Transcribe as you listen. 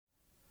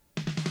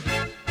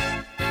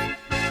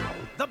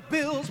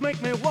Bills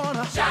make me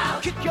wanna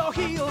shout. Kick your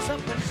heels up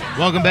and shout.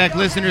 Welcome back,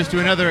 listeners,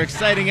 to another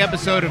exciting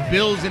episode of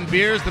Bills and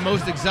Beers, the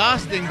most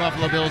exhausting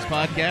Buffalo Bills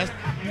podcast.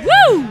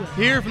 Woo!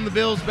 Here from the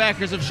Bills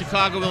backers of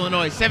Chicago,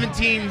 Illinois,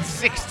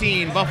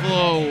 17-16,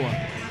 Buffalo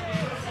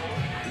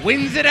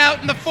wins it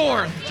out in the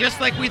fourth, just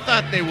like we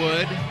thought they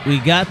would. We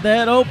got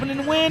that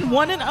opening win,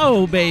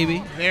 1-0,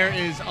 baby. There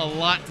is a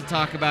lot to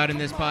talk about in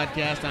this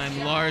podcast. I'm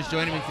Lars.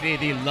 Joining me today,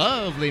 the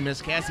lovely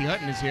Miss Cassie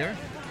Hutton is here.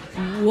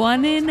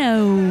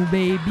 1-0,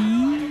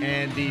 baby.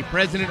 And the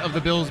president of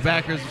the Bills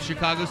backers of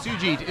Chicago,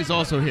 Sujit, is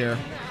also here.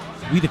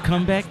 We the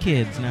comeback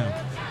kids now.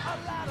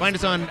 Find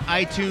us on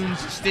iTunes,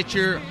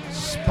 Stitcher,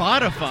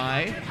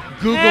 Spotify,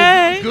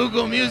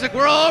 Google Music.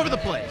 We're all over the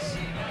place.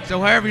 So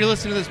however you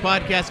listen to this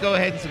podcast, go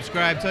ahead and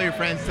subscribe. Tell your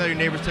friends, tell your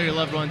neighbors, tell your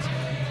loved ones.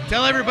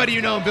 Tell everybody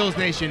you know in Bills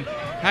Nation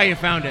how you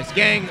found us.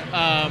 Gang,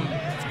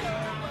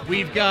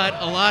 we've got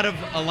a lot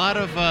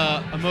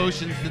of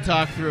emotions to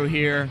talk through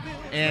here.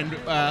 And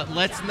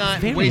let's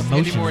not waste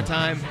any more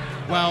time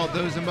while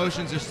those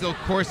emotions are still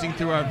coursing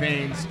through our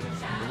veins.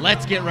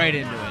 Let's get right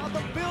into it.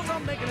 The Bills are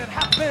making it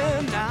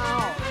happen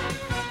now.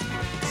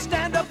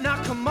 Stand up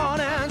now, come on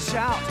and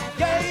shout.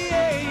 Yeah,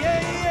 yeah,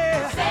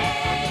 yeah,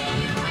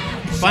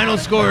 yeah. Final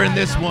score in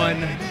this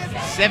one,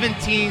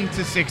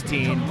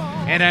 17-16.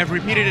 And I've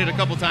repeated it a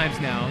couple times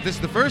now. This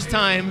is the first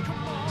time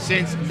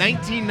since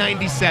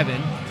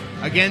 1997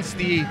 against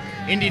the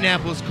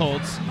Indianapolis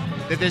Colts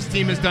that this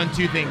team has done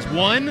two things.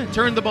 One,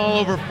 turned the ball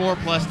over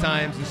 4+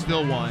 times and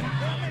still won.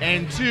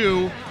 And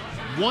two,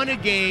 won a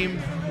game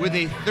with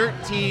a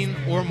 13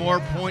 or more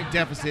point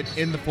deficit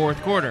in the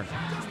fourth quarter.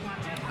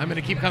 I'm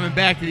going to keep coming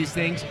back to these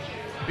things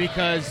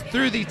because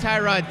through the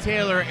Tyrod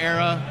Taylor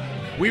era,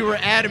 we were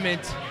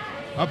adamant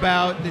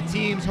about the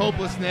team's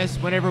hopelessness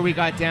whenever we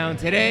got down.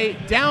 Today,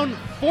 down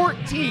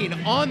 14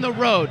 on the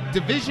road,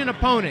 division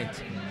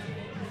opponent.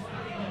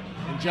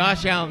 And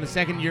Josh Allen, the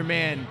second-year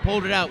man,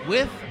 pulled it out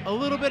with a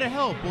little bit of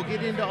help. We'll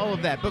get into all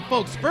of that. But,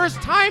 folks,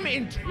 first time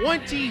in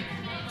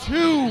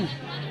 22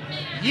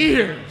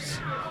 years.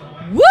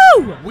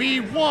 Woo! We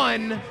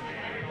won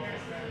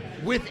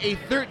with a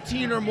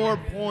 13 or more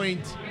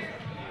point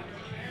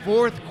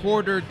fourth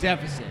quarter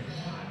deficit.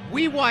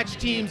 We watch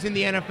teams in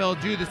the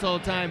NFL do this all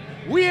the time.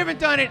 We haven't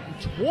done it in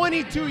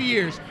 22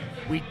 years.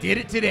 We did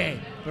it today,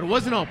 but it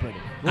wasn't all pretty.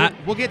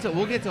 We'll get to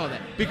all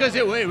that because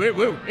it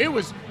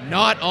was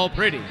not all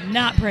pretty.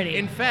 Not pretty.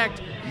 In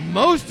fact,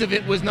 most of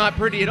it was not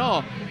pretty at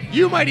all.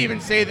 You might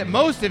even say that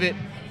most of it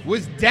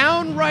was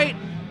downright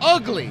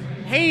ugly,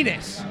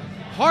 heinous,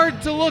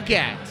 hard to look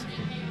at.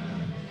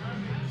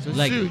 So,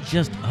 Like, Suge,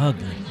 just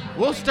ugly.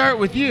 we'll start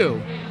with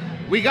you.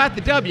 We got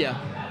the W,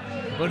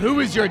 but who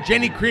is your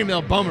Jenny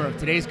Creamhill bummer of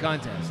today's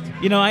contest?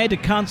 You know, I had to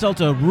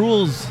consult a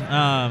rules.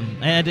 I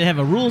had to have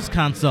a rules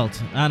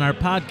consult on our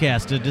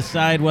podcast to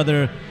decide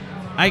whether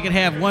I could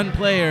have one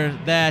player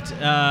that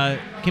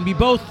can be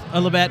both a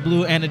Labatt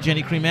Blue and a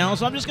Jenny Cream Ale.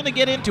 So I'm just going to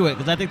get into it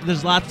because I think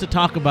there's lots to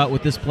talk about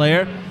with this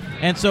player.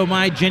 And so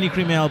my Jenny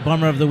Cream Ale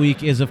bummer of the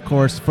week is, of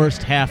course,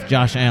 first half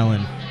Josh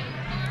Allen.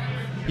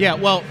 Yeah,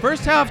 well,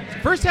 first half,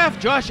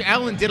 Josh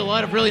Allen did a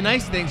lot of really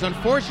nice things.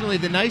 Unfortunately,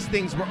 the nice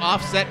things were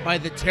offset by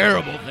the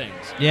terrible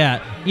things.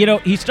 Yeah, you know,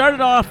 he started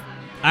off.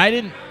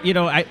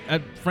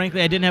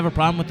 Frankly, I didn't have a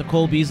problem with the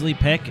Cole Beasley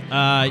pick.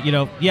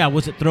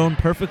 Was it thrown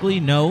perfectly?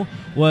 No.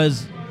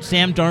 Was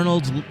Sam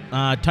Darnold's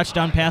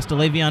touchdown pass to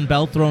Le'Veon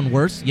Bell thrown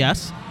worse?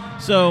 Yes.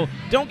 So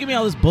don't give me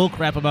all this bull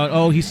crap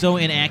about, he's so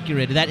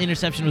inaccurate. That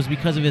interception was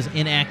because of his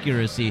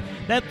inaccuracy.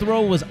 That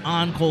throw was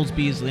on Cole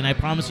Beasley, and I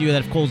promise you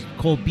that if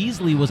Cole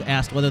Beasley was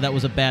asked whether that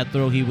was a bad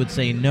throw, he would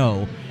say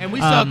no. And we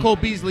saw Cole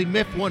Beasley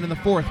miff one in the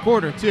fourth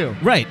quarter, too.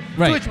 Right.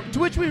 To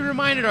which we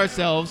reminded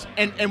ourselves,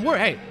 and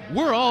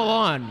we're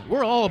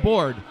all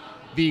aboard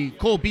the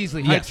Cole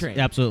Beasley hype train.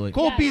 Absolutely.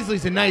 Cole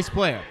Beasley's a nice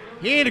player.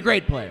 He ain't a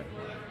great player.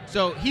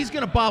 So he's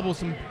going to bobble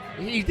some.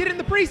 He did it in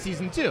the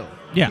preseason, too.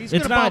 Yeah, he's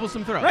going to bobble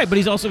some throws. Right, but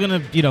he's also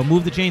going to,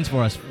 move the chains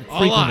for us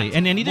frequently. A lot.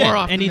 And he did. More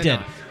often and he than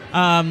did.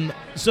 not.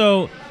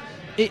 So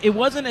it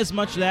wasn't as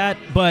much that,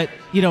 but,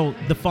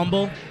 the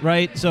fumble,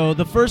 right? So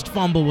the first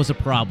fumble was a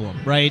problem,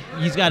 right?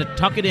 He's got to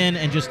tuck it in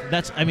and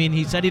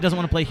he said he doesn't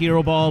want to play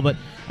hero ball, but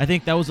I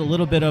think that was a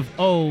little bit of,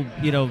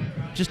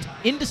 just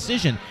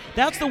indecision.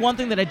 That's the one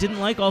thing that I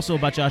didn't like also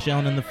about Josh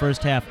Allen in the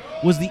first half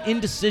was the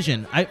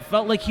indecision. I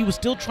felt like he was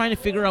still trying to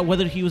figure out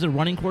whether he was a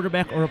running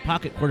quarterback or a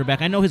pocket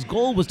quarterback. I know his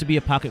goal was to be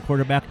a pocket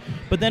quarterback,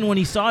 but then when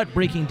he saw it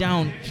breaking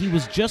down, he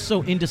was just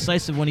so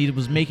indecisive when he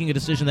was making a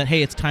decision that,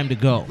 hey, it's time to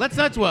go. Let's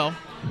not dwell.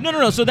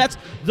 No. So that's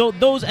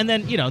those, and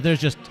then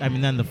there's just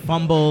then the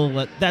fumble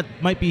that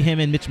might be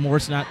him and Mitch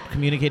Morse not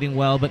communicating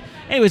well. But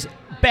anyways,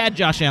 bad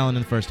Josh Allen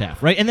in the first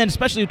half, right? And then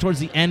especially towards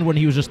the end when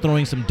he was just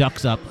throwing some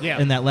ducks up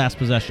in that last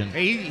possession.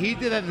 He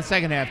did that in the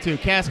second half too.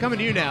 Cass, coming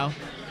to you now.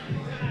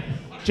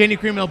 Jenny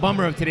Creamhill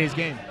bummer of today's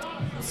game.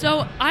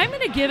 So I'm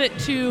going to give it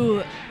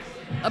to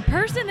a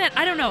person that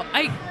I don't know.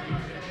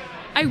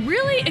 I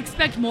really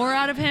expect more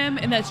out of him,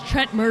 and that's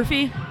Trent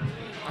Murphy.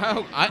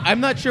 Oh,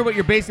 I'm not sure what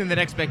you're basing that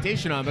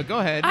expectation on, but go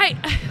ahead. I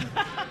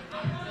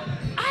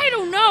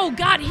don't know.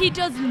 God, he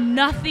does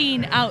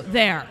nothing out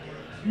there.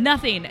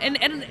 Nothing.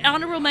 And an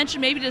honorable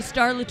mention maybe to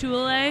Star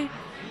Lotulelei.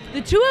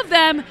 The two of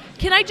them,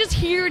 can I just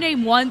hear your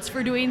name once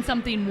for doing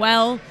something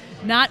well?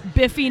 Not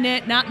biffing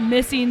it, not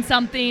missing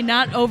something,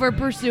 not over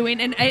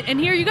pursuing. And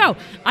here you go.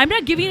 I'm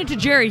not giving it to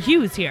Jerry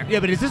Hughes here. Yeah,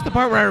 but is this the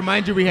part where I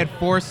remind you we had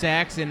 4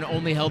 sacks and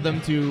only held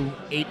them to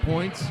 8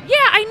 points? Yeah,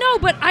 I know,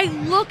 but I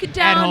look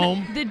down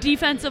home. the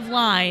defensive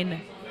line,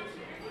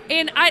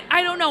 and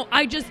I don't know.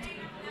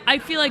 I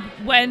feel like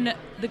when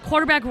the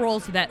quarterback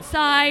rolls to that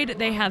side,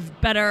 they have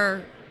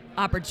better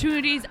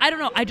opportunities. I don't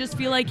know. I just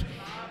feel like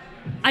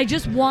I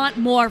just want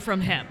more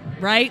from him,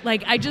 right?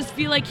 Like, I just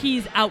feel like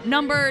he's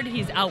outnumbered,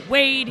 he's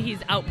outweighed, he's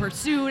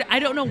outpursued. I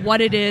don't know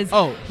what it is,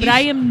 but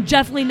I am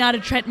definitely not a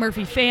Trent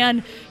Murphy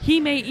fan. He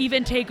may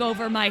even take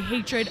over my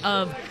hatred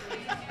of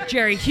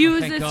Jerry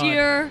Hughes Thank this God.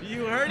 year.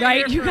 You heard it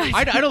right? here You guys.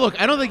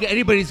 I don't think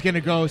anybody's going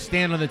to go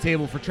stand on the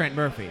table for Trent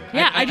Murphy.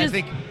 Yeah, I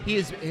think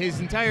his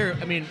entire,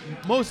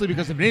 mostly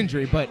because of an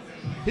injury, but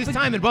his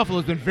time in Buffalo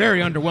has been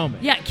very underwhelming.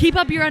 Yeah, keep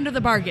up your end of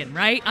the bargain,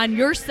 right? On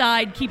your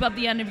side, keep up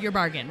the end of your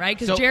bargain, right?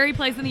 Because Jerry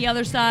plays on the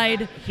other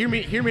side. Hear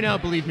me now,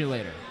 believe me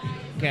later.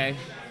 Okay?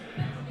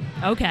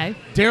 Okay.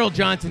 Daryl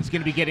Johnson's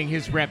going to be getting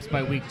his reps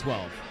by week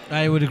 12.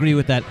 I would agree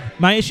with that.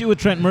 My issue with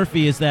Trent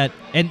Murphy is that,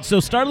 and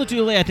so Star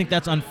Lotulelei, I think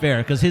that's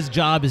unfair because his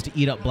job is to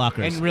eat up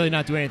blockers. And really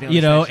not do anything on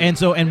You the know,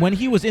 section. and when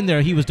he was in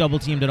there, he was double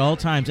teamed at all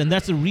times, and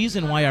that's the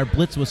reason why our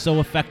blitz was so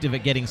effective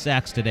at getting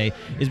sacks today,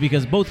 is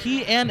because both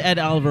he and Ed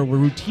Oliver were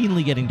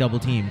routinely getting double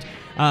teamed,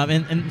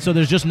 and so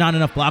there's just not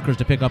enough blockers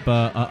to pick up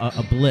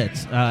a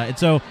blitz, and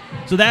so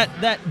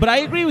that. But I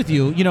agree with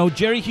you. You know,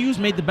 Jerry Hughes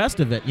made the best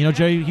of it. You know,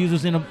 Jerry Hughes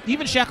was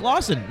even Shaq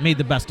Lawson made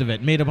the best of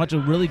it, made a bunch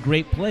of really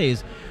great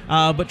plays,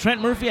 but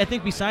Trent Murphy, I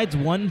think, besides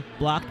one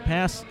blocked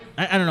pass.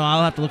 I don't know.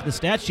 I'll have to look at the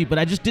stat sheet, but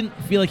I just didn't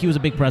feel like he was a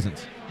big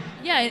presence.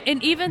 Yeah,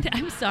 and even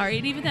I'm sorry,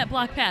 and even that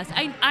block pass.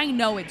 I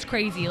know it's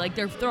crazy. Like,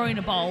 they're throwing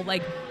a ball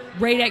like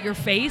right at your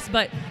face,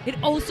 but it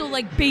also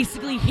like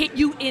basically hit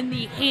you in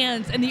the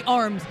hands and the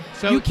arms.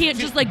 So you can't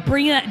just like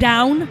bring that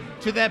down.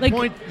 To that like,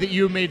 point that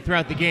you made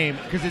throughout the game,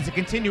 because it's a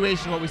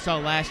continuation of what we saw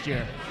last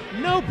year.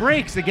 No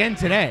breaks again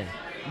today.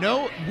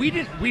 No, we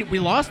didn't. We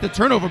lost the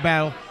turnover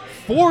battle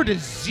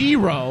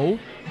 4-0.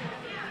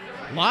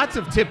 Lots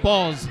of tip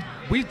balls.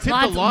 We tipped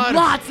a lot.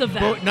 Lots of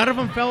them. But none of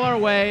them fell our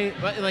way.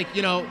 But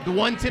the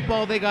one tip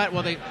ball they got,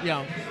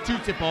 2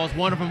 tip balls.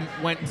 One of them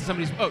went to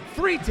somebody's.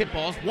 3 tip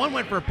balls. One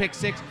went for a pick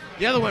 6.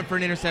 The other went for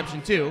an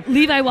interception too.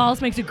 Levi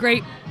Wallace makes a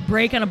great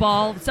break on a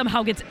ball.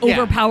 Somehow gets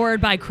overpowered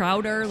by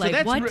Crowder. So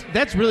that's what?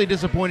 That's really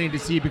disappointing to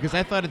see, because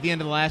I thought at the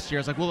end of the last year,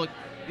 I was like, well,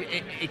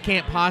 it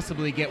can't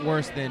possibly get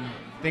worse than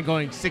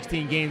going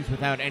 16 games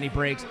without any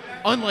breaks.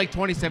 Unlike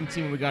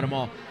 2017 when we got them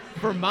all.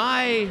 For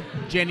my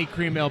Jenny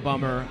Creamale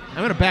bummer, I'm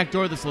going to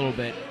backdoor this a little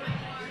bit.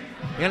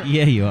 Yeah,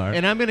 you are.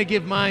 And I'm going to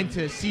give mine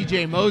to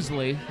C.J.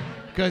 Mosley,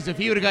 because if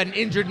he would have gotten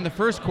injured in the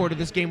first quarter,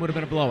 this game would have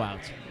been a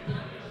blowout.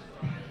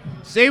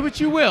 Say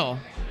what you will.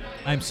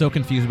 I'm so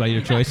confused by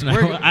your choice, and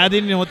I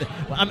didn't know what.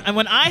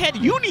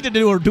 You needed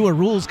to do a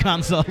rules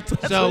consult.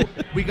 So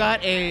we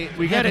got a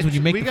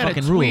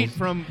tweet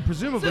from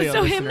presumably a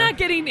so listener. Him not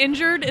getting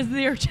injured is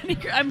the Jenny.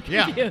 I'm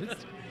confused. Yeah.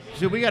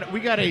 So we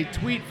got a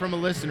tweet from a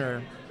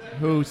listener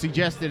who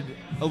suggested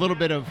a little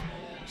bit of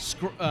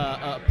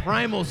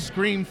primal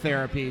scream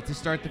therapy to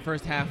start the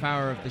first half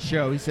hour of the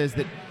show. He says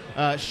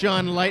that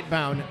Sean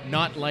Lightbound,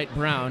 not Light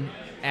Brown,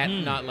 at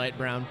not Light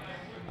Brown.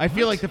 I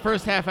feel like the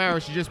first half hour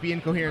should just be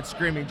incoherent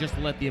screaming just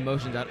to let the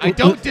emotions out. I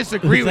don't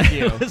disagree with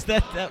you. Was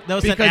that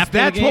was because after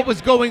that's the game? what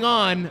was going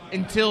on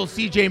until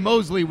C.J.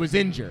 Mosley was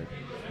injured.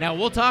 Now,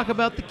 we'll talk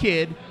about the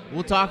kid.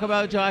 We'll talk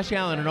about Josh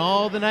Allen and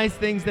all the nice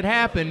things that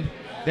happened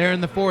there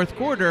in the fourth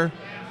quarter.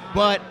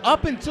 But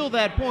up until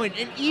that point,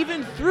 and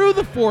even through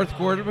the fourth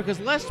quarter, because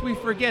lest we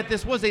forget,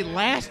 this was a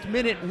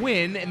last-minute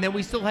win, and then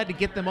we still had to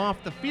get them off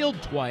the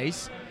field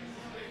twice,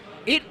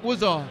 it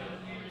was a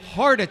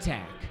heart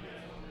attack.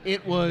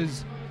 It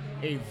was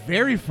a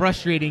very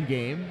frustrating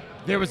game.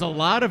 There was a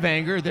lot of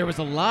anger. There was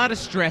a lot of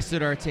stress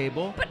at our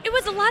table. But it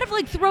was a lot of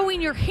like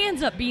throwing your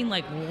hands up, being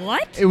like,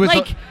 "What?" It was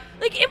like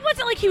it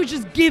wasn't like he was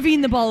just giving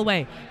the ball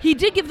away. He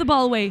did give the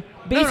ball away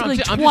basically I'm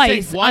just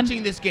twice. saying,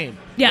 watching this game.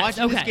 Yes,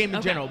 Watching this okay, game in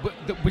okay. general.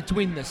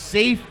 Between the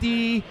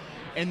safety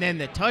and then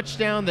the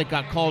touchdown that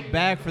got called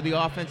back for the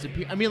offensive.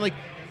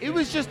 It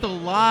was just a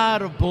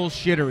lot of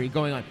bullshittery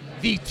going on.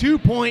 The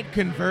 2-point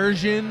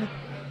conversion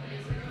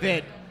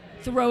that.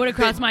 Throw it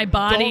across my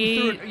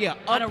body.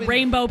 On a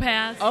rainbow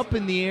pass. Up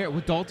in the air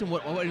with Dalton.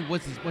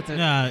 What's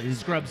his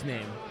scrub's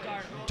name?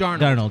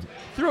 Darnold.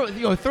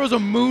 Throws a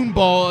moon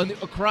ball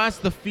across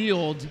the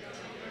field.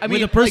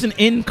 With a person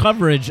in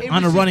coverage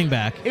on a running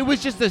back. It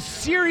was just a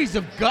series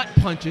of gut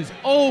punches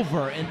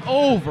over and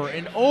over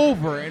and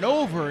over and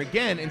over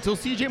again until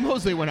C.J.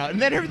 Mosley went out, and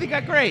then everything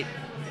got great.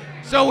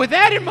 So with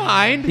that in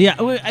mind... Yeah,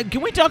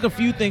 can we talk a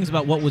few things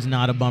about what was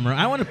not a bummer?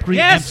 I want to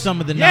preempt some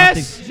of the not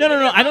things.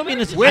 No, I don't mean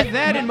this. With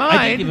that in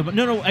mind,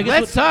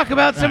 let's talk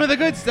about some of the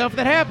good stuff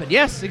that happened.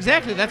 Yes,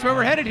 exactly. That's where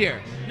we're headed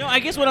here. No, I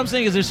guess what I'm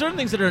saying is there's certain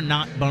things that are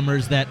not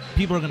bummers that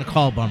people are going to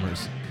call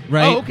bummers.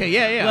 right? Oh, okay,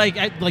 yeah.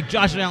 Like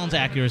Josh Allen's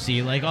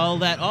accuracy, like all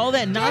that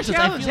nonsense. Josh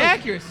I Allen's feel like,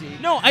 accuracy.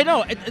 No, I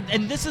know,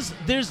 and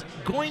there's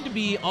going to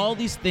be all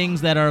these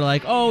things that are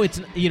like, oh,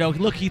 it's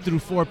look, he threw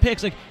 4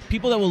 picks. Like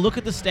people that will look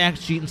at the stat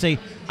sheet and say,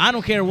 I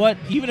don't care what,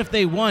 even if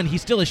they won,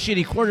 he's still a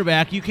shitty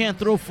quarterback. You can't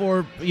throw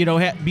 4,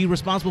 be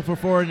responsible for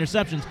 4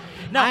 interceptions.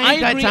 Now I ain't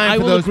got agree. time I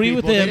for will those agree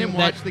with people. They him didn't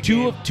that watch the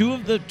two game.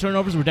 of the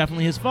turnovers were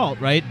definitely his fault,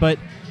 right? But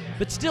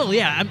still,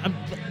 yeah,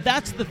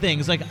 that's the thing.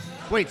 It's like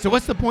Wait, so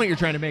what's the point you're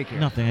trying to make here?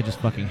 nothing. I just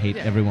fucking hate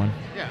everyone.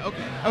 Yeah,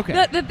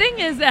 okay. The thing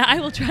is that I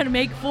will try to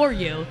make for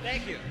you.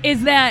 Thank you.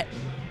 Is that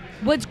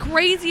what's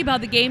crazy about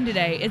the game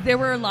today is there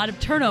were a lot of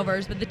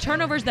turnovers, but the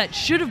turnovers that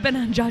should have been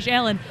on Josh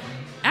Allen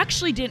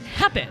actually didn't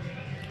happen.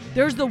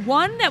 There's the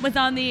one that was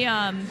on the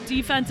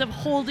defensive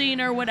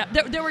holding or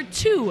whatever. There were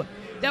 2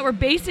 that were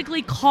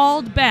basically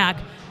called back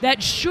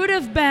that should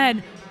have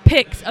been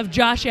picks of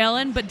Josh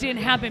Allen, but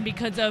didn't happen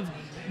because of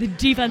the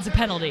defensive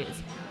penalties.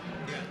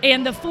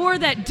 And the 4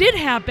 that did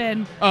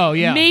happen,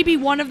 maybe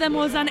one of them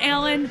was on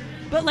Allen,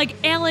 but like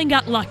Allen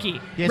got lucky,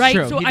 Yes, right?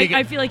 true. So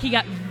I feel like he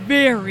got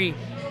very,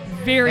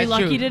 very That's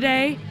lucky true.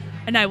 today,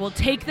 and I will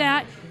take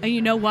that. And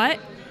you know what?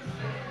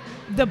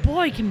 The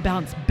boy can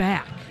bounce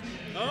back.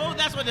 Oh,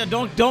 that's what.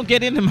 Don't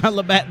get into my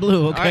Labatt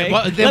Blue, okay? All right,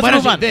 well, then why let's don't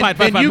move you- on. then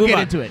Fine, you move get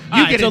on. into it. All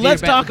You right, get so into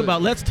let's your talk Blue.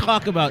 about. Let's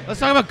talk about. Let's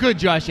talk about good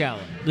Josh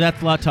Allen.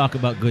 Let's talk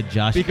about good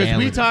Josh Because Allen.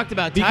 we talked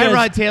about Because-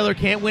 Tyrod Taylor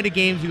can't win a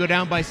game if you go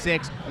down by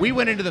 6. We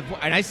went into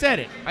and I said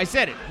it.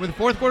 When the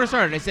fourth quarter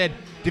started, I said,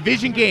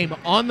 division game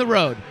on the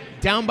road,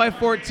 down by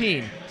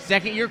 14,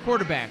 second-year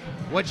quarterback.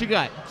 What you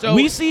got? So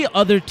we see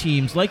other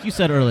teams, like you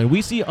said earlier,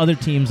 we see other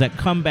teams that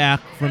come back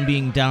from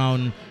being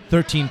down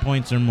 13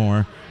 points or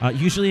more,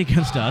 usually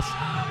against us.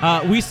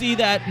 We see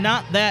that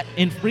not that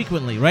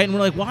infrequently, right? And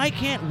we're like, why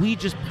can't we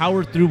just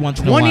power through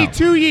once in a while?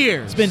 22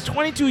 years. It's been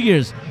 22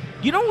 years.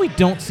 You know what we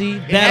don't see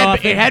that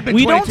often? It had been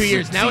We don't 22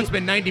 years. Now see- it's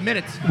been 90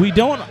 minutes. We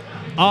don't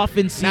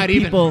often see Not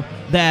even. people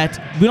that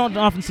we don't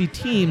often see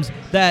teams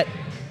that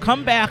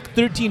come back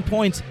 13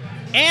 points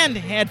and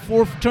had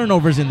 4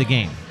 turnovers in the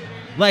game,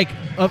 like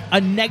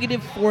a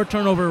negative 4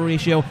 turnover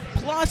ratio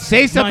plus.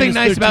 Say something minus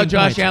nice 13 about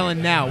Josh points.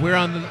 Allen now. We're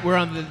on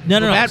the No.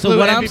 Labatt So Blue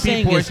what I'm MVP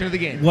saying portion of the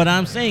game. what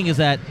I'm saying is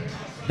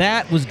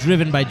that was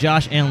driven by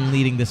Josh Allen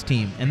leading this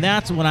team, and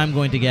that's what I'm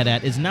going to get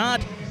at. Is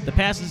not the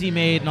passes he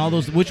made and all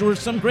those, which were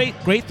some great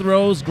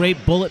throws,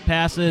 great bullet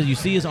passes. You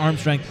see his arm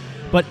strength,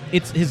 but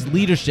it's his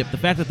leadership. The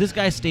fact that this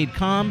guy stayed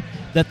calm,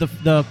 that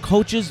the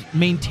coaches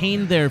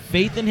maintained their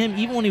faith in him,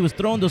 even when he was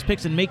throwing those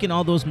picks and making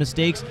all those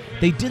mistakes.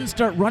 They didn't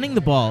start running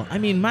the ball. I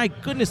mean, my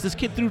goodness, this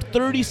kid threw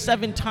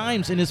 37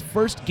 times in his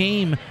first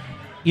game,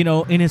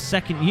 in his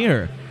second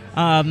year.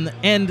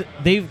 And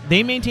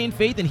they maintained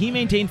faith, and he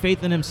maintained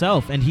faith in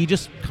himself, and he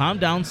just calmed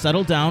down,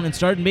 settled down, and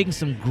started making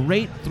some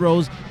great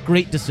throws,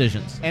 great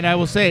decisions. And I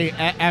will say,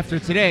 after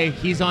today,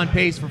 he's on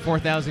pace for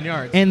 4,000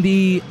 yards. And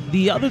the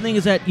other thing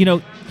is that,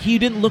 he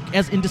didn't look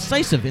as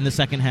indecisive in the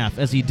second half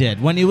as he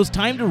did. When it was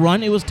time to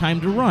run, it was time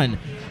to run.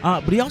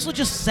 But he also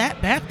just sat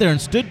back there and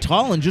stood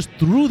tall and just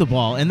threw the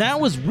ball. And that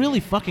was really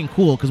fucking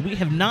cool because we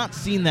have not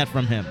seen that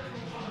from him.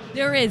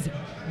 There is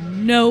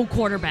no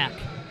quarterback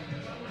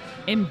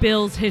in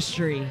Bills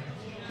history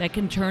that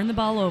can turn the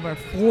ball over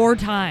 4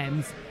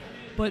 times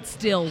but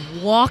still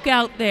walk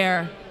out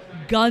there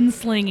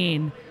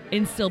gunslinging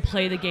and still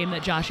play the game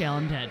that Josh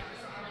Allen did.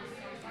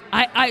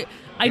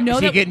 I know Is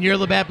he that getting your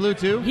Labatt Blue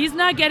too? he's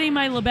not getting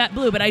my Labatt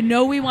Blue, but I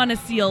know we want to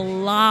see a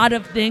lot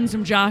of things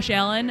from Josh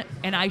Allen,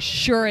 and I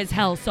sure as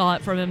hell saw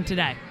it from him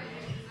today.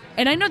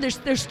 And I know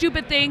there's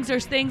stupid things.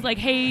 There's things like,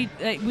 hey,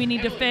 we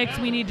need to fix,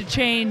 we need to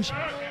change.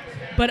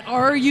 But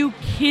are you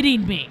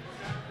kidding me?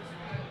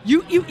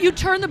 You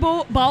turn the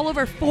ball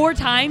over 4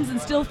 times and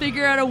still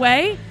figure out a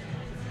way?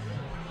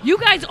 You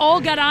guys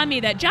all got on me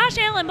that Josh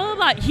Allen, blah,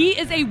 blah, blah. He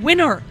is a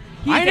winner.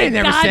 He's I a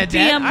never said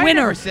that. goddamn I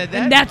winner. never said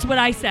that. And that's what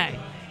I say.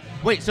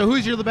 Wait, so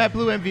who's your Labatt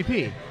Blue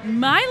MVP?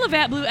 My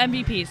Labatt Blue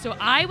MVP. So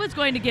I was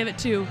going to give it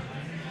to...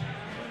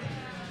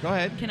 Go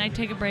ahead, Can I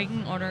take a break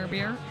and order a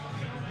beer?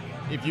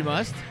 if you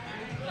must.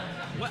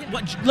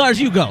 What,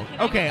 Lars, you go.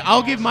 Okay,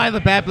 I'll give my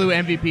Labatt Blue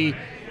MVP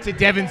to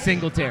Devin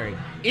Singletary.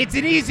 It's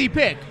an easy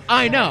pick,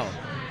 I know.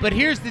 But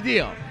here's the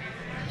deal.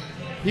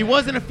 He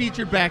wasn't a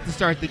featured back to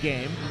start the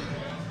game.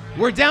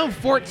 We're down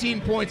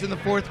 14 points in the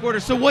fourth quarter,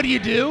 so what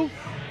do?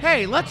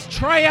 Hey, let's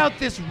try out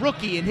this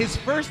rookie in his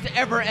first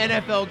ever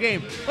NFL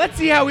game. Let's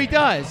see how he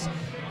does.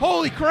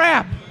 Holy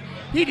crap.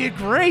 He did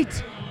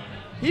great.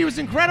 He was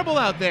incredible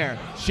out there.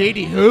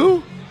 Shady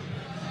who?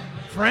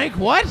 Frank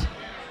what?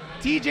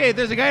 TJ,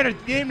 there's a guy named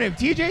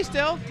TJ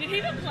still? Did he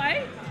even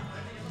play?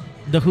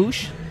 The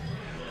Hoosh?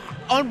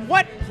 On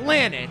what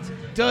planet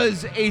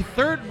does a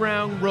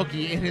third-round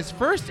rookie in his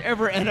first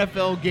ever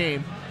NFL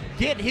game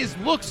get his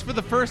looks for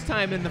the first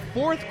time in the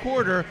fourth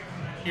quarter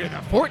in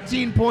a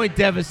 14-point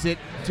deficit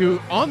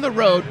on the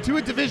road to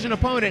a division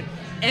opponent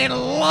and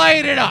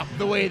light it up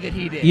the way that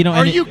he did?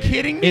 Are you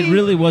kidding me? It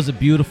really was a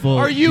beautiful,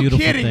 Are you beautiful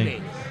kidding thing.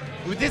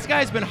 me? This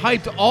guy's been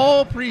hyped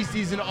all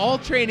preseason, all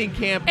training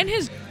camp. And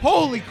his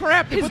Holy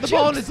crap, they his put the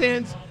ball in jukes. his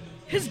hands.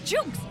 his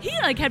jukes. He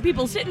like had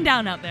people sitting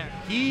down out there.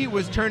 He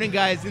was turning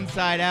guys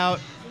inside out.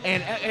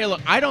 And hey,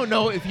 look, I don't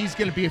know if he's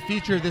going to be a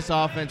feature of this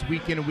offense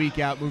week in and week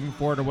out moving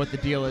forward or what the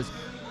deal is,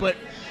 but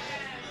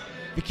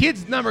the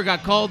kid's number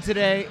got called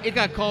today. It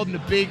got called in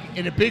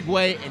a big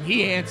way, and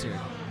he answered.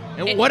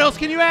 And what else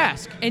can you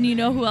ask? And you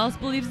know who else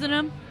believes in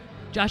him?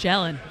 Josh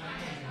Allen.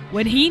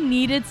 When he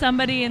needed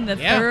somebody in the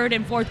third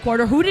and fourth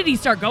quarter, who did he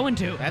start going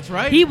to? That's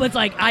right. He was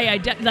like,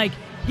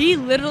 he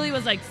literally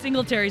was like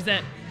Singletary's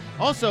that.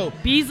 Also,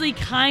 Beasley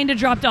kind of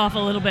dropped off a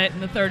little bit in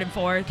the third and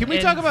fourth. Can we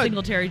talk about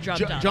Singletary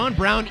dropped off? John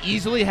Brown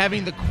easily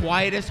having the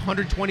quietest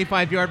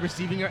 125-yard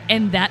receiving yard?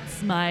 And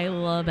that's my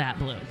Labatt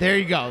Blue. There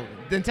you go.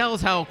 Then tell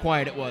us how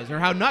quiet it was or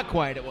how not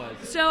quiet it was.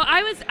 So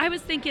I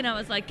was thinking, I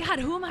was like, God,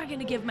 who am I going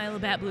to give my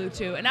Labatt Blue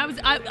to? And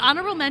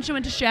honorable mention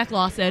went to Shaq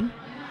Lawson.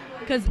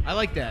 Because I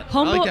like that.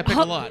 I like that pick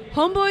a lot.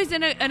 Homeboy's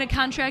in a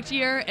contract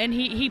year, and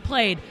he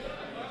played.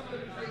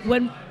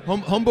 When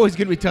Homeboy's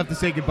going to be tough to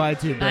say goodbye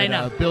to, but I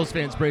know. Bills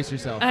fans, brace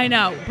yourself. I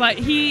know,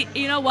 but you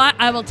know what?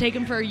 I will take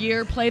him for a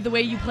year, play the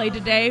way you played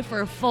today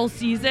for a full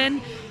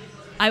season.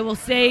 I will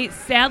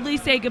sadly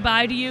say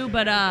goodbye to you,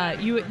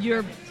 but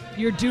you're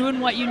doing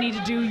what you need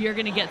to do. You're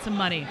going to get some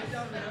money.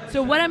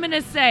 So what I'm going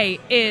to say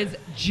is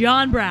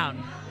John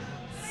Brown,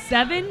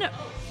 7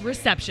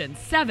 receptions,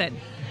 7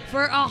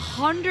 for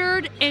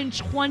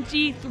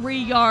 123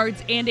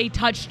 yards and a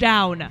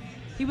touchdown.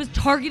 He was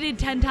targeted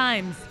 10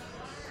 times.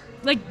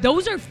 Like,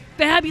 those are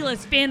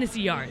fabulous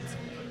fantasy yards.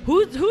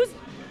 Who's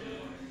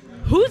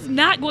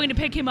not going to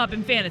pick him up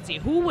in fantasy?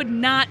 Who would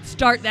not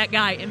start that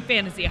guy in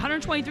fantasy?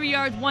 123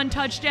 yards, 1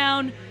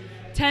 touchdown,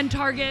 10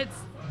 targets.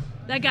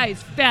 That guy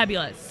is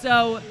fabulous.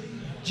 So,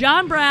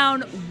 John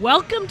Brown,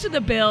 welcome to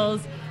the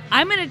Bills.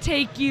 I'm going to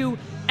take you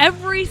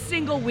every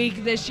single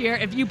week this year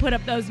if you put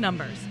up those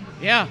numbers.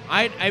 Yeah,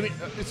 I mean,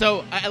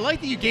 so I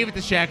like that you gave it to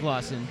Shaq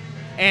Lawson.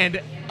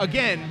 And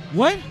again,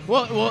 What?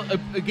 well,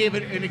 gave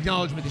it an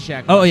acknowledgement to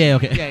Shaq. Oh, yeah,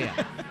 okay.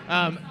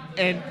 Yeah.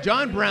 And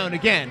John Brown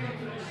again,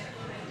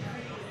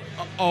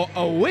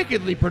 a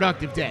wickedly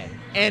productive day,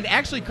 and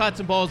actually caught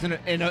some balls in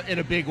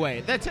a big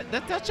way. The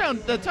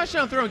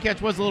touchdown throw and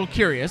catch was a little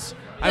curious,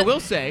 I will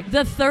say.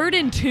 The 3rd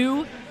and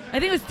 2, I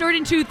think it was 3rd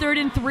and 2,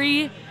 3rd and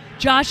 3.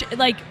 Josh,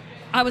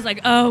 I was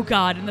like, oh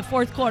God, in the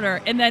fourth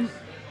quarter, and then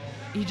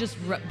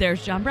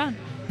there's John Brown.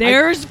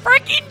 There's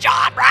freaking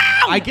John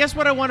Brown! I guess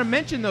what I want to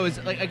mention, though, is,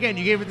 again,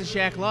 you gave it to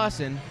Shaq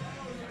Lawson.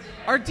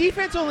 Our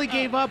defense only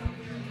gave up...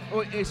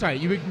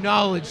 you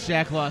acknowledged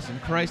Shaq Lawson.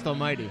 Christ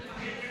almighty.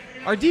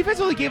 Our defense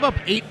only gave up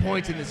 8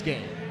 points in this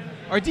game.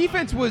 Our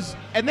defense was...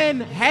 And then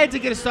had to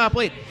get a stop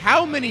late.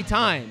 How many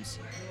times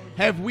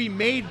have we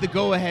made the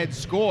go-ahead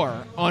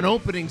score on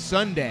opening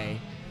Sunday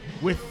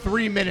with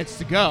 3 minutes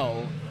to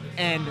go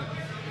and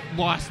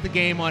lost the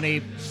game on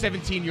a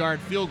 17-yard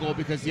field goal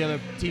because the other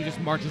team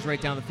just marches right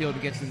down the field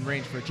and gets in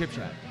range for a chip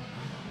shot?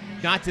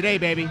 Not today,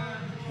 baby.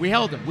 We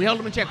held him. We held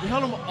him in check. We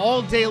held him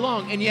all day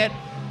long, and yet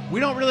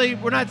we're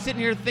not sitting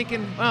here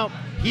thinking, well,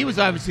 he was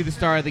obviously the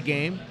star of the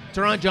game.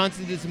 Teron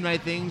Johnson did some nice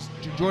things.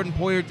 Jordan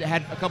Poyer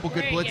had a couple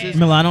good blitzes.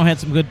 Milano had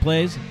some good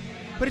plays.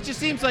 But it just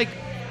seems like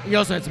he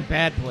also had some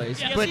bad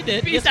plays. Yes, but he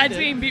did. Besides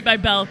being beat by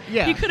Bell,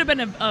 Yeah. he could have been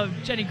a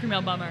Jenny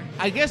Cremel bummer.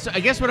 I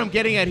guess what I'm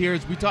getting at here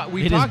is we talked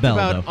Bell,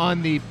 about though.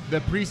 on the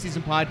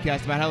preseason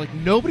podcast about how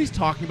nobody's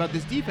talking about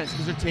this defense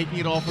because they're taking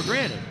it all for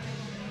granted,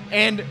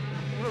 and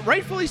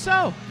rightfully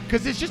so,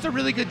 because it's just a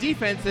really good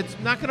defense that's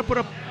not going to put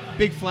up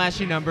big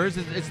flashy numbers.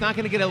 It's not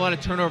going to get a lot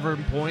of turnover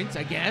and points,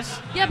 I guess.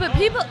 Yeah, but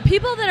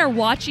people that are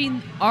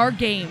watching our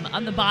game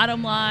on the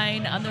bottom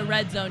line on the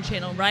Red Zone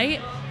channel,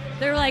 right?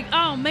 They're like,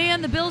 oh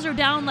man, the Bills are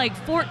down like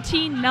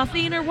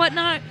 14-0 or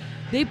whatnot.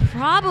 They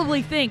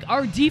probably think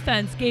our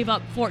defense gave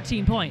up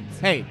 14 points.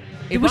 Hey,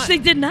 Which they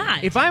did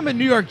not. If I'm a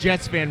New York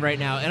Jets fan right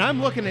now and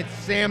I'm looking at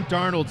Sam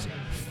Darnold's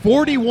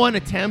 41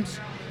 attempts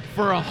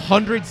for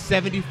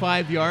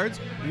 175 yards,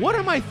 what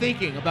am I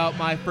thinking about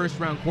my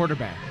first-round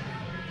quarterback?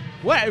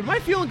 What, am I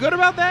feeling good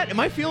about that? Am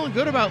I feeling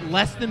good about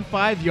less than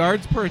 5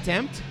 yards per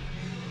attempt?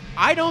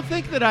 I don't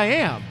think that I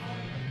am.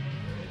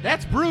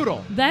 That's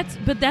brutal.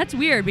 That's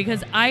weird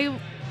because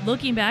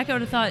looking back, I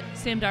would have thought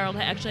Sam Darnold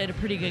actually had a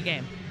pretty good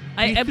game.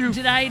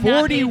 Did I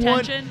not pay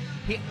attention?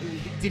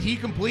 Did he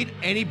complete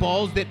any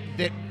balls that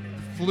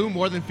flew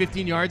more than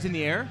 15 yards in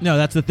the air? No,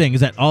 that's the thing,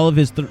 is that all of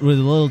his with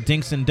little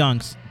dinks and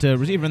dunks to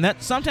receiver, and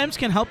that sometimes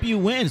can help you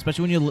win,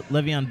 especially when you're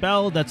Le'Veon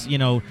Bell. That's,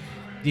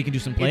 you can do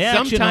some play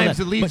action. Sometimes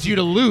it leads you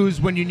to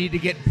lose when you need to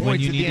get points when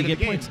you at need the end to of get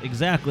the game. points.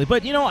 Exactly.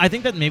 But, I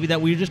think that maybe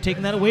that we're just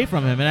taking that away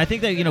from him. And I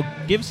think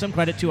that, give some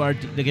credit to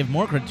give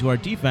more credit to our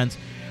defense.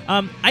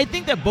 I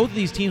think that both of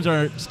these teams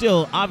are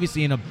still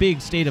obviously in a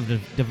big state of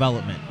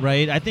development,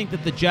 right? I think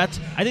that the Jets,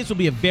 this will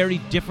be a very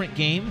different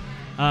game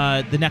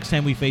the next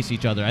time we face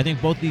each other. I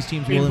think both these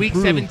teams will in week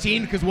improve.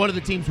 17, because one of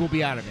the teams will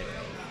be out of it.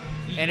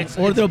 And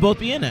or they'll both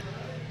be in it.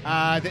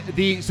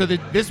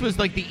 This was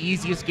like the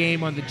easiest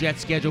game on the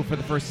Jets' schedule for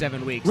the first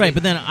 7 weeks. Right,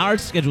 but then our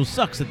schedule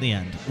sucks at the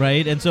end,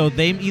 right? And so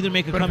they either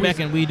make a comeback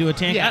and we do a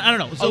tank. Yeah, I don't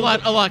know. So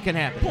a lot can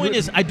happen. Point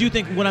is, I do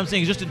think what I'm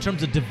saying is just in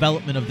terms of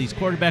development of these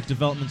quarterbacks,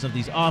 developments of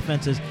these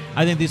offenses,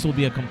 I think this will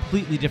be a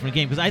completely different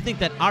game because I think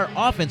that our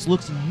offense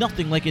looks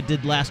nothing like it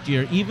did last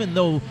year, even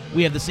though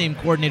we have the same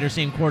coordinator,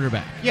 same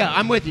quarterback. Yeah,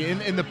 I'm with you,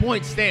 and the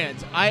point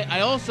stands.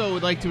 I also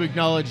would like to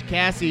acknowledge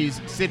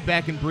Cassie's sit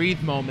back and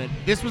breathe moment.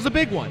 This was a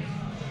big one.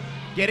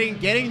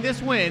 Getting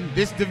this win,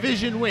 this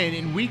division win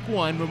in week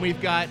 1 when we've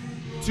got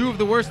 2 of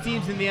the worst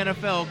teams in the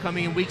NFL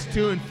coming in weeks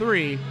 2 and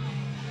 3,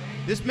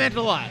 this meant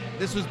a lot.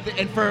 This was,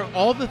 and for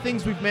all the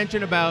things we've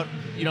mentioned about,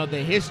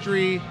 the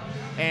history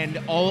and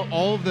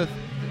all of the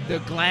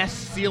glass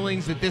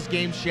ceilings that this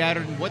game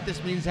shattered and what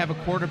this means to have a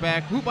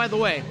quarterback who, by the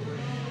way,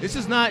 this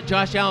is not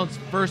Josh Allen's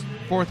first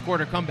fourth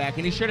quarter comeback,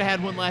 and he should have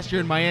had one last year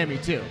in Miami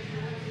too.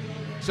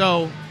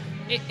 So,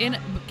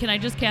 can I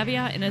just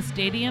caveat, in a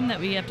stadium that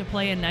we have to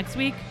play in next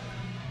week?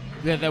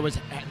 That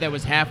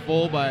was half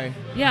full by.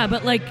 Yeah,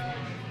 but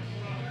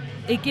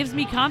it gives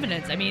me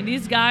confidence. I mean,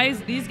 these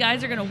guys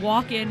are going to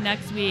walk in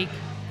next week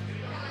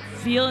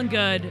feeling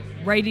good,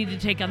 ready to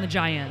take on the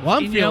Giants. Well,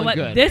 I'm and feeling you know what?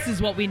 good. This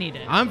is what we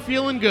needed. I'm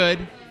feeling good,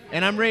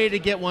 and I'm ready to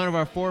get one of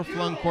our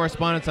far-flung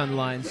correspondents on the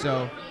line.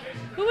 So,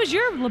 who was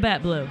your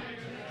Labatt Blue?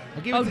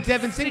 I'll give it to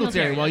Devin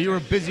Singletary while you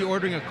were busy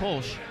ordering a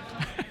Kolsch.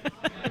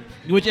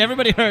 Which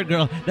everybody heard,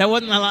 girl. That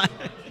wasn't a lie.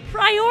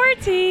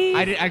 Priority.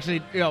 I did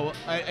actually.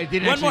 I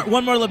didn't.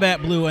 One more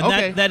Labatt Blue, and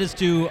okay. that is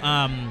to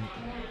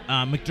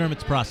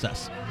McDermott's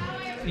process.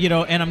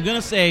 And I'm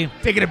gonna say,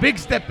 taking a big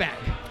step back.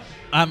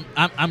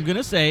 I'm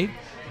gonna say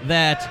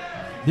that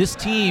this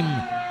team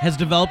has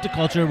developed a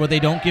culture where they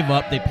don't give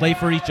up. They play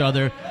for each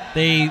other.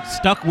 They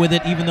stuck with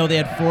it, even though they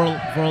had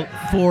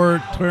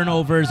four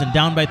turnovers and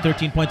down by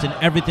 13 points, and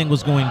everything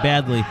was going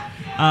badly.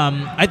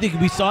 I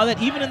think we saw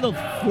that even in the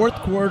fourth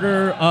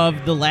quarter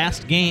of the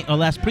last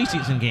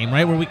preseason game,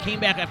 right, where we came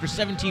back after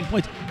 17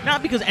 points.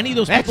 Not because any of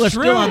those people are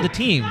still on the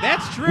team.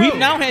 That's true. We've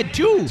now had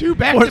two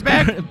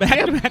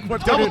back-to-back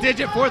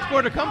double-digit fourth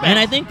quarter comebacks. And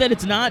I think that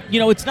it's not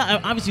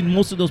obviously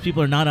most of those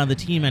people are not on the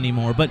team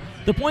anymore. But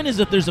the point is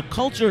that there's a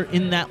culture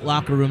in that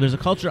locker room. There's a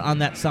culture on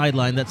that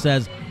sideline that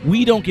says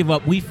we don't give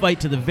up. We fight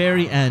to the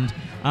very end.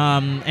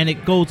 And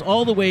it goes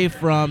all the way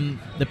from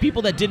the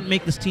people that didn't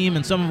make this team,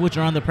 and some of which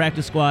are on the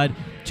practice squad,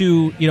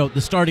 to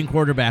the starting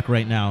quarterback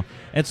right now.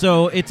 And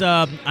so it's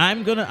I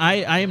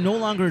am no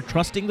longer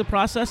trusting the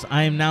process.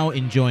 I am now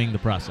enjoying the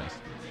process.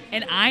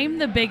 And I'm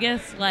the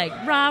biggest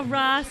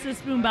rah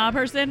sis boom ba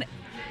person,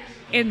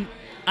 and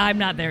I'm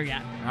not there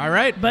yet. All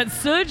right, but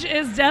Suj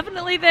is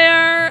definitely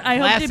there. I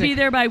hope to be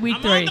there by week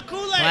 3. On the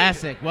Kool-Aid.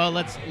 Classic. Well,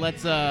 let's.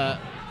 I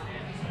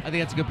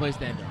think that's a good place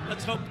to end it.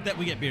 Let's hope that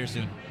we get beer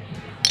soon.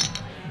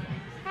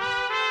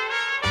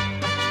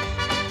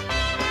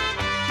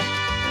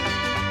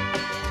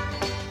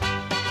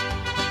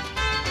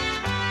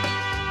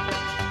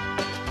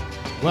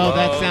 Well,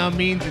 that sound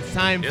means it's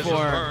time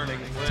for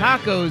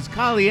Tacos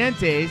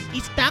Calientes.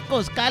 It's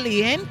Tacos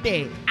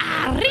Caliente.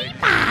 Arriba!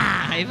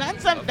 I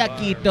want some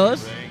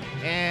taquitos.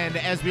 And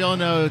as we all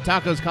know,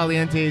 Tacos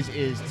Calientes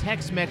is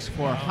Tex-Mex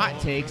for hot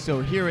takes.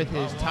 So here with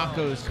his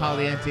Tacos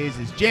Calientes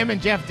is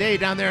Jammin' Jeff Day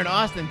down there in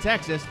Austin,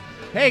 Texas.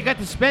 Hey, got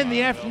to spend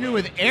the afternoon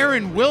with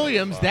Aaron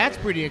Williams. That's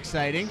pretty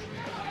exciting.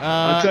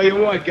 I'll tell you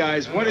what,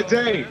 guys. What a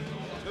day.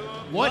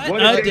 What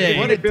a day.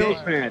 What a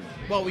Bills fan.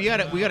 Well, we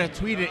gotta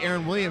tweet at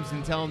Aaron Williams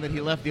and tell him that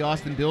he left the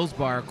Austin Bills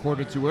bar a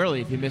quarter too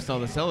early if he missed all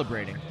the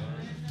celebrating.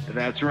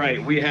 That's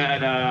right. We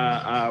had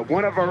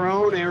one of our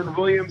own, Aaron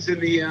Williams,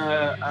 in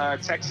the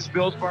Texas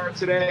Bills bar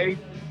today.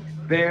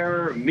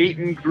 There,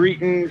 meeting,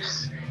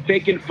 greetings,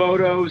 taking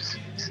photos,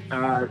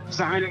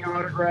 signing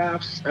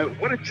autographs.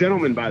 What a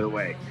gentleman, by the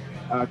way.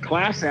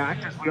 Class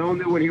act, as we all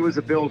knew when he was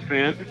a Bills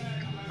fan.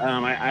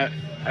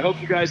 I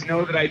hope you guys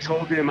know that I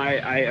told him I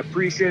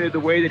appreciated the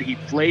way that he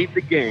played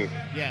the game.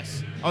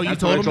 Yes. Oh, you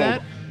told him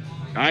that?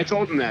 I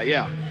told him that,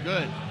 yeah.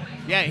 Good.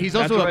 Yeah, he's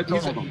also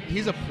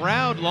he's a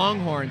proud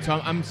Longhorn,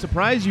 so I'm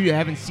surprised you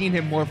haven't seen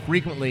him more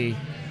frequently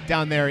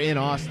down there in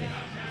Austin.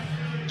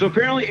 So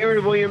apparently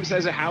Aaron Williams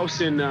has a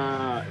house in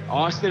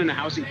Austin and a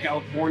house in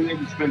California.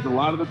 He spends a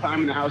lot of the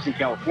time in the house in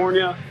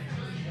California.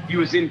 He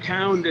was in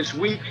town this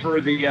week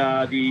for the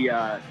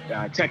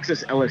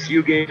Texas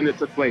LSU game that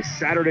took place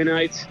Saturday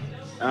night.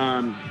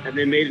 And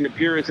then made an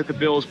appearance at the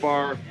Bills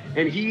bar.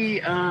 And he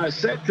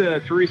said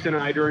to Teresa and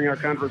I during our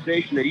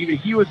conversation that even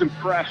he was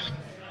impressed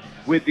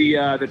with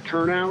the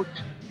turnout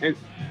and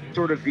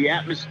sort of the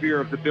atmosphere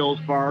of the Bills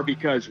bar,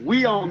 because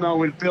we all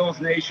know in Bills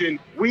Nation,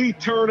 we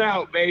turn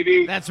out,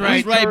 baby. That's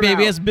right. That's right,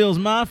 baby. It's Bills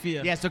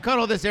Mafia. Yeah, so cut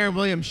all this Aaron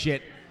Williams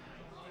shit.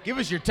 Give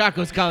us your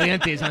Tacos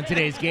Calientes on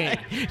today's game.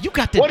 You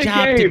got the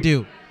job to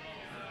do.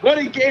 What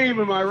a game,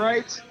 am I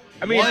right?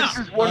 I mean, this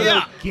is one of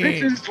those.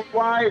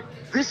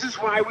 This is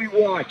why we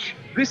watch.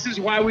 This is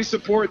why we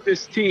support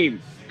this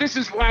team. This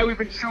is why we've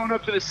been showing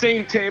up to the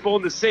same table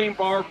in the same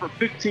bar for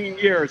 15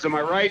 years. Am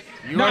I right?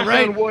 You are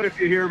right. Knock on wood if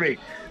you hear me.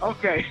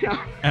 Okay.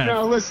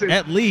 Now listen.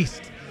 At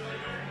least.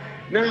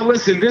 Now,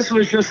 listen, this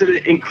was just an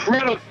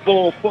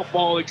incredible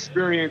football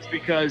experience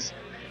because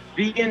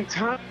the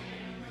entire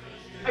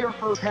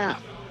first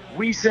half,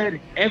 we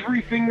said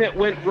everything that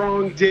went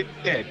wrong did.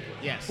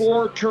 Yes.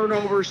 4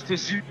 turnovers to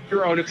 0,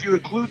 and if you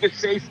include the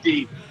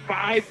safety,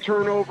 5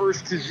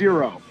 turnovers to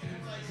 0.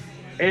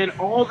 And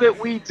all that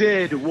we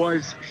did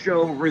was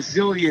show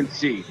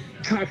resiliency,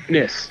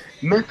 toughness,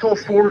 mental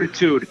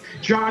fortitude.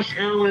 Josh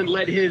Allen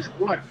led his,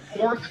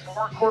 fourth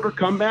quarter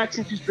comeback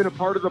since he's been a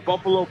part of the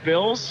Buffalo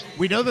Bills?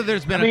 We know that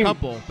there's been a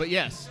couple, but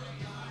yes.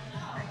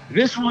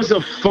 This was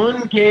a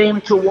fun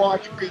game to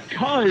watch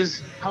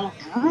because how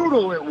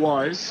brutal it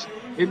was,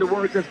 in the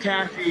words of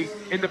Kathy,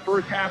 in the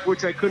first half,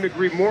 which I couldn't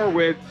agree more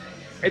with.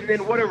 And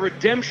then what a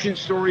redemption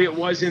story it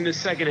was in the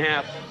second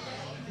half,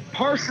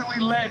 partially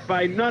led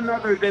by none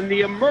other than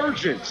the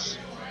emergence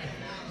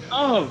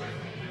of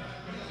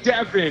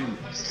Devin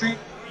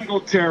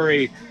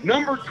Singletary,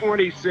 number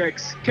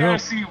 26.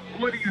 Cassie,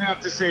 what do you have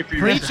to say for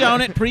yourself? Preach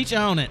on it. Preach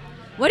on it.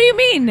 What do you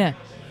mean?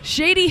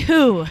 Shady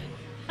who?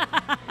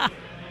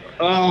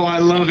 Oh, I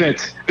love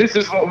it. This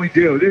is what we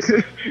do. This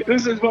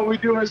is what we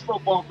do as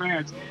football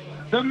fans.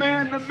 The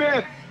man, the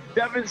myth,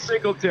 Devin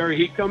Singletary.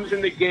 He comes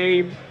in the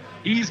game.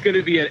 He's going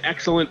to be an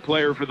excellent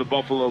player for the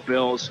Buffalo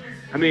Bills.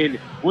 I mean,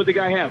 what did the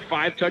guy have?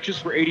 5 touches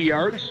for 80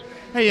 yards?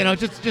 Hey,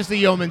 just a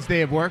yeoman's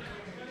day of work.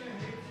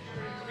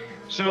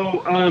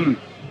 So,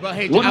 Well,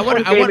 hey, One I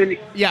want fun game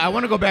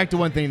to go back to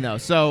one thing though.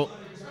 So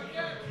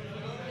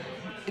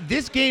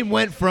this game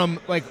went from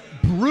like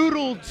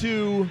brutal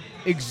to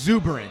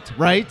exuberant,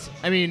 right?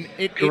 I mean,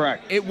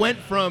 Correct. It went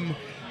from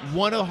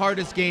one of the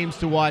hardest games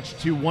to watch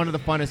to one of the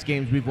funnest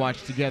games we've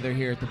watched together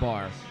here at the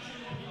bar.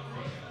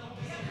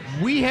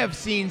 We have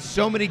seen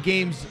so many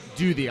games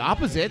do the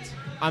opposite.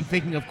 I'm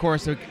thinking, of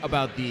course,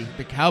 about the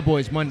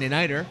Cowboys Monday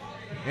Nighter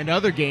and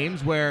other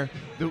games where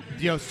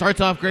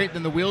starts off great,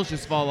 then the wheels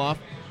just fall off.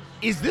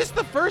 Is this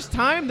the first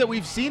time that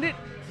we've seen it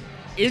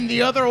in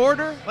the other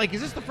order? Like,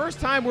 is this the first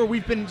time where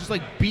we've been just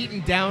like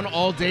beaten down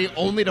all day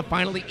only to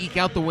finally eke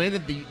out the win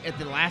at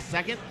the last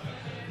second?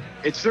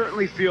 It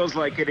certainly feels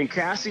like it. And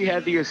Cassie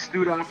had the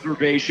astute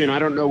observation. I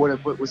don't know what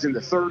it was in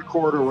the third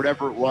quarter or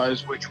whatever it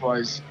was, which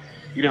was,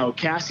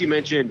 Cassie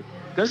mentioned,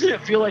 doesn't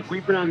it feel like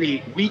we've been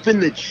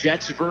the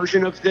Jets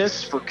version of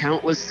this for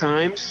countless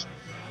times?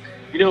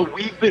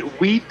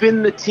 We've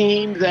been the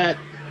team that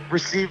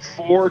received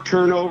 4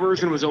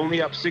 turnovers and was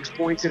only up 6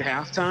 points at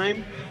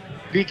halftime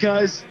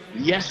because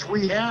yes,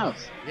 we have.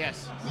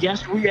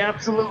 Yes, we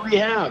absolutely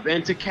have.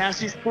 And to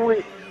Cassie's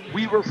point,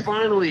 we were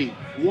finally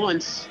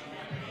once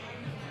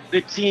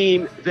the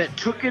team that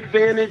took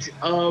advantage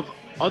of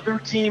other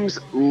teams'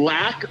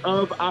 lack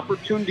of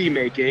opportunity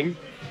making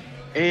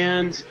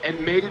and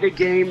made it a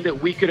game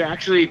that we could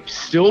actually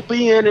still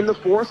be in the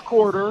fourth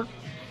quarter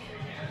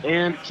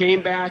and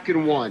came back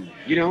and won.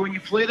 When you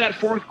play that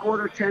fourth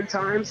quarter 10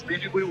 times,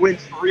 maybe we win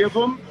 3 of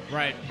them.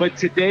 Right. But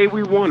today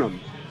we won them.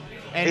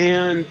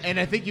 And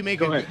I think you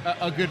make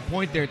a good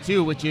point there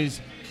too, which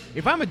is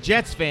if I'm a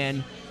Jets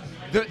fan,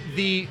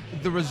 the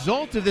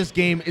result of this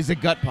game is a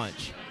gut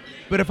punch.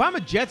 But if I'm a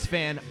Jets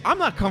fan, I'm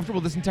not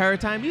comfortable this entire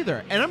time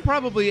either. And I'm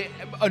probably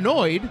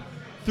annoyed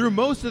through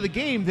most of the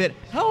game that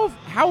how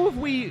have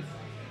we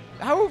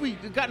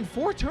gotten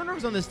 4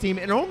 turnovers on this team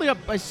and are only up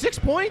by 6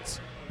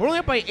 points? We're only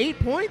up by 8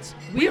 points?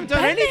 We haven't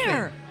done anything.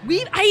 There.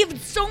 I have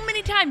so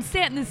many times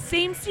sat in the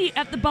same seat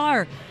at the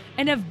bar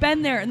and have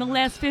been there in the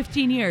last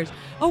 15 years.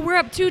 Oh, we're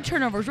up 2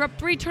 turnovers. We're up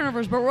 3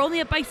 turnovers, but we're only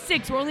up by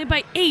 6. We're only up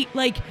by 8.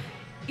 Like,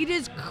 it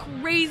is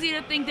crazy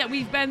to think that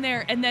we've been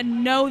there and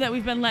then know that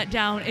we've been let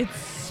down. It's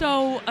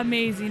so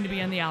amazing to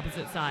be on the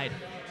opposite side.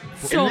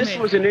 So and this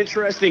was an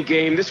interesting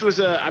game. This was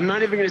I'm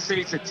not even going to say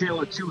it's a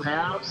tale of 2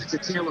 halves. It's a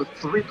tale of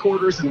 3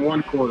 quarters and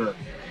 1 quarter.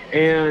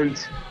 And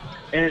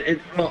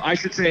well, I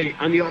should say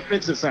on the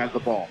offensive side of the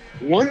ball,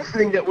 one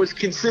thing that was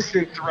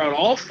consistent throughout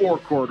all 4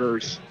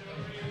 quarters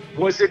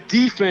was a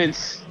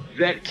defense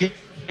that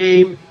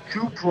came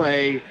to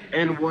play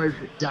and was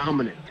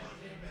dominant.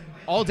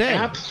 All day.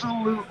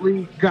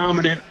 Absolutely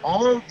dominant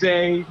all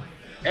day,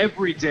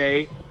 every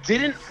day.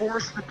 Didn't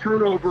force the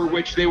turnover,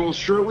 which they will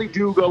surely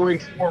do going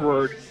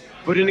forward,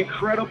 but an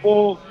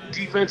incredible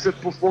defensive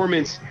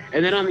performance.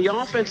 And then on the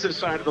offensive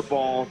side of the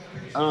ball,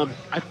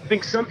 I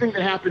think something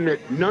that happened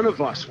that none of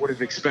us would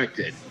have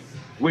expected,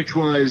 which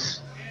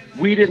was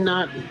we did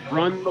not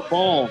run the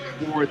ball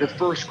for the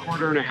first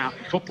quarter and a half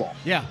of football.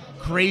 Yeah,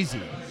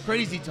 crazy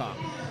talk.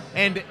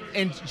 And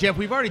Jeff,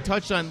 we've already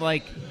touched on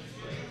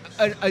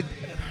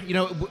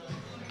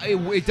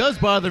it does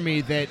bother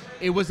me that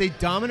it was a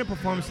dominant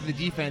performance of the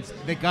defense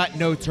that got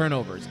no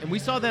turnovers, and we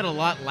saw that a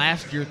lot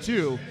last year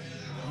too.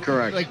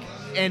 Correct.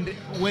 And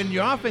when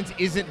your offense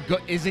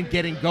isn't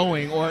getting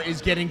going, or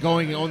is getting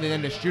going only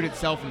then to shoot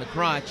itself in the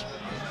crotch,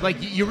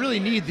 you really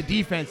need the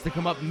defense to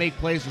come up and make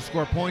plays or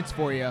score points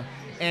for you.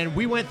 And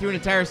we went through an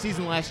entire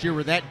season last year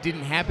where that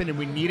didn't happen, and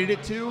we needed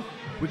it to.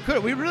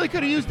 We really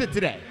could have used it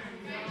today,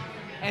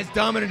 as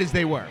dominant as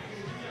they were.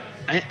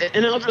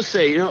 And I'll just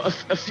say,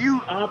 a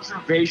few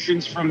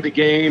observations from the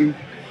game.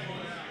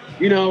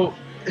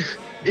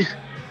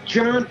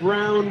 John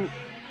Brown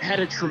had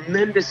a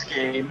tremendous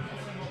game.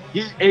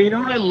 And you know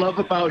what I love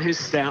about his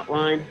stat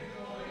line?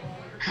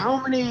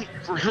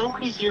 For how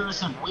many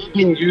years have we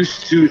been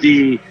used to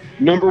the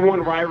number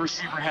one wide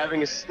receiver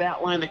having a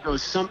stat line that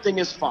goes something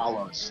as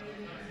follows: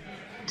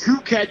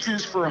 2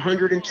 catches for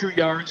 102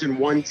 yards and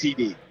 1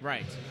 TD.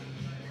 Right.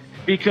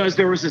 Because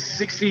there was a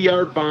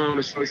 60-yard bomb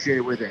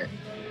associated with it.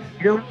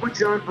 You know what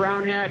John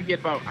Brown had? He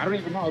had about, I don't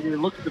even know, I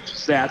didn't look at the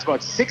stats,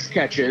 about 6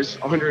 catches,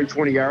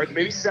 120 yards,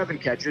 maybe 7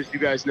 catches, you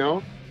guys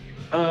know?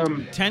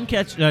 7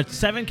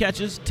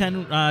 catches,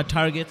 10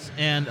 targets,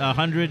 and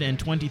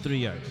 123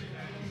 yards.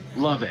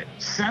 Love it.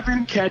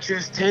 7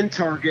 catches, 10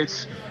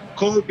 targets.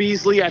 Cole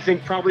Beasley, I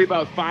think probably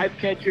about 5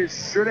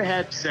 catches, should have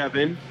had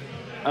 7.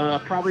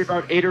 Probably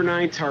about 8 or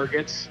 9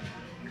 targets.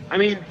 I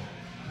mean,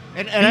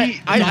 He's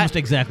almost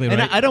exactly right.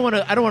 And I don't want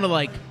to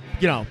like,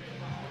 you know,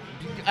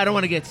 I don't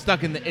want to get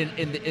stuck in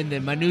the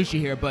minutia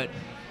here, but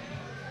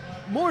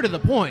more to the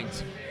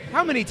point,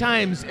 how many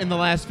times in the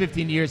last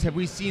 15 years have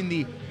we seen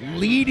the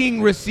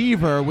leading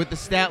receiver with the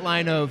stat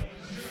line of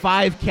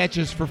 5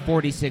 catches for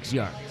 46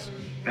 yards?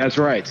 That's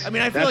right. I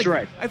mean, I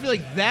feel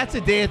like that's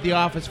a day at the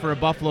office for a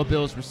Buffalo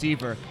Bills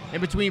receiver.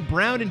 And between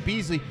Brown and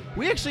Beasley,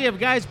 we actually have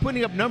guys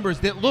putting up numbers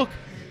that look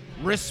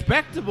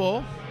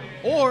respectable,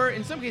 or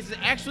in some cases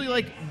actually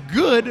like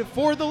good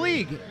for the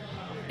league.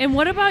 And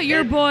what about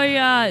your boy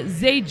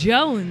Zay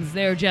Jones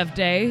there, Jeff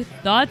Day?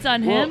 Thoughts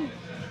on him?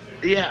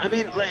 Yeah, I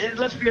mean,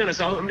 let's be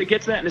honest. I'm going to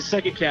get to that in a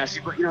second,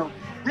 Cassie. But, you know,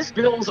 this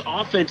Bills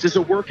offense is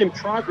a work in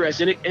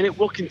progress, and it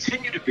will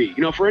continue to be.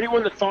 You know, for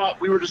anyone that thought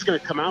we were just going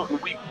to come out in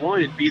week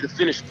 1 and be the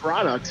finished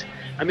product,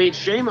 I mean,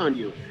 shame on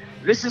you.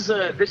 This is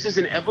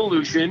an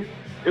evolution.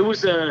 It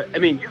was I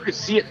mean, you could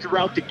see it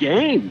throughout the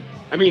game.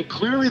 I mean,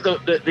 clearly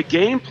the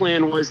game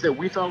plan was that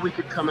we thought we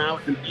could come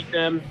out and beat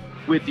them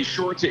with the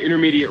short to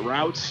intermediate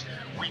routes.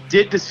 We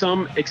did to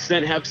some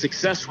extent have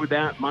success with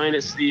that,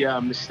 minus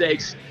the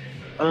mistakes.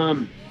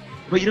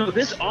 But, you know,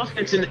 this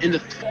offense in the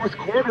fourth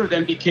quarter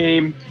then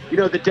became, you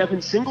know, the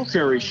Devin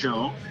Singletary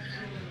show.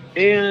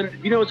 And,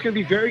 you know, it's going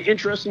to be very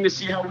interesting to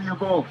see how we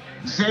evolve.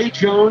 Zay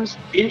Jones,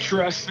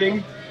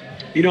 interesting.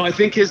 You know, I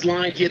think his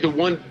line, he had the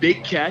 1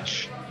 big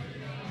catch.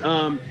 You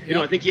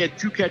know, I think he had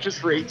 2 catches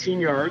for 18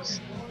 yards.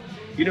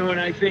 You know, and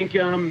I think,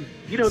 you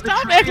know.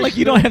 Stop acting like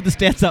you don't have the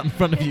stats out in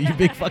front of you, you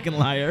big fucking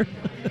liar.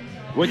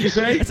 What'd you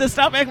say? I said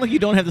stop acting like you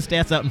don't have the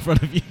stats out in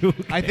front of you.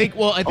 Okay? I think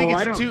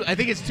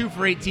it's 2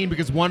 for 18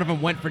 because one of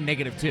them went for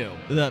 -2.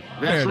 That's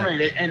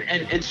right.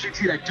 And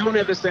Sujeet, I don't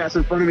have the stats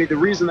in front of me. The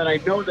reason that I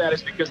know that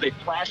is because they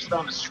flashed it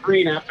on the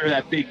screen after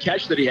that big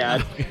catch that he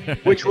had,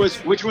 which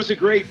was a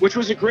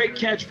great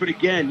catch. But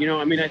again, you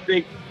know, I mean, I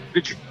think the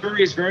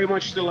jury is very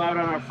much still out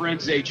on our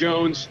friend Zay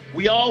Jones.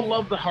 We all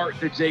love the heart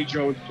that Zay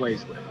Jones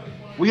plays with.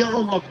 We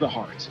all love the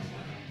heart.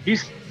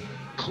 He's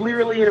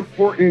clearly an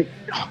important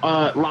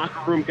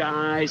locker room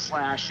guy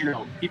 / you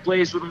know, he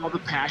plays with all the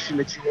passion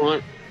that you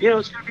want. You know,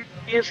 it's going to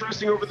be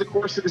interesting over the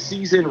course of the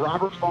season.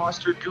 Robert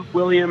Foster, Duke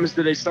Williams,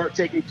 do they start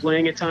taking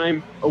playing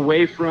time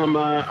away from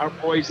our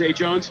boy Zay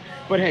Jones?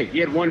 But hey, he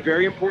had 1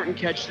 very important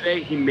catch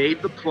today. He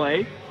made the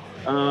play.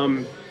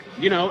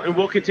 You know, and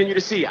we'll continue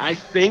to see. I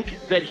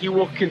think that he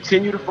will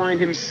continue to find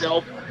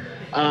himself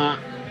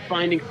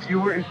finding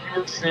fewer and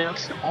fewer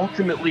snaps.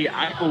 Ultimately,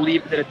 I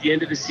believe that at the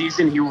end of the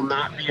season, he will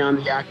not be on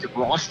the active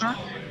roster,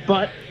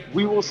 but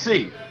we will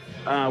see.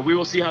 We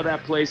will see how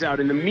that plays out.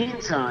 In the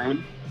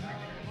meantime,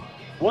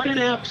 what an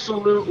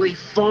absolutely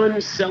fun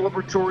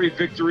celebratory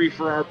victory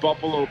for our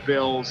Buffalo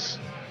Bills.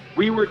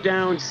 We were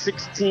down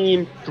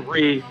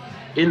 16-3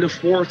 in the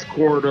fourth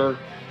quarter.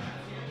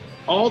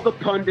 All the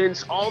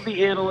pundits, all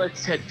the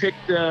analysts had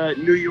picked the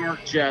New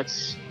York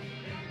Jets.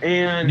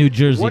 And New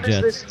Jersey what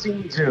does Jets. this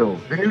team do?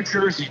 The New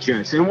Jersey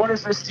Jets. And what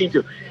does this team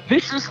do?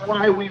 This is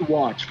why we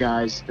watch,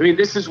 guys. I mean,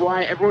 this is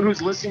why everyone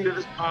who's listening to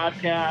this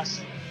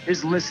podcast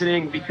is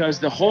listening, because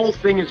the whole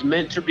thing is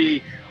meant to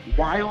be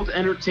wild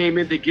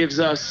entertainment that gives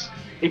us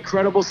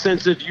incredible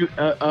sense of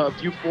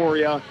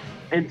euphoria.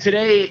 And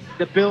today,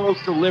 the Bills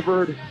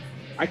delivered.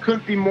 I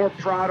couldn't be more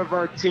proud of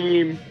our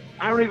team.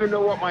 I don't even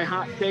know what my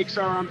hot takes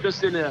are. I'm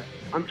just in a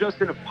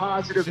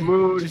positive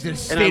mood, just in a and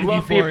state I of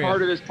love being euphoria.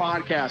 part of this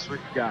podcast with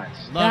you guys.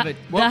 Love it.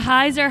 The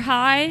highs are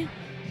high,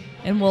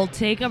 and we'll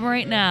take them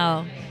right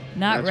now.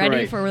 Not That's ready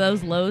right. for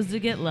those lows to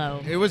get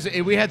low.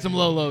 We had some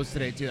low lows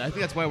today too. I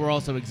think that's why we're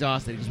all so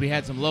exhausted, because we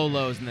had some low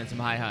lows and then some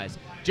high highs.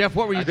 Jeff,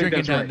 what were you I think drinking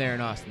that's down right. there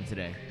in Austin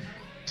today?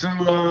 So,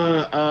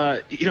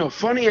 you know,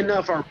 funny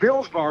enough, our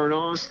Bills bar in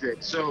Austin.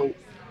 So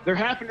there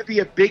happened to be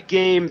a big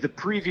game the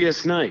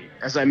previous night,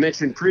 as I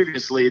mentioned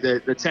previously,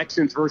 the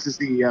Texans versus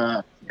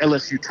the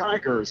LSU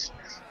Tigers.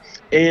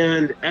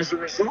 And as a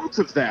result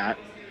of that,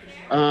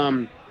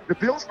 the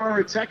Bills bar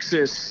in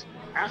Texas,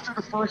 after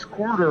the first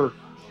quarter,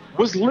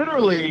 was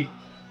literally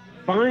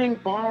buying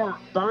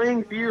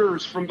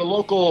beers from the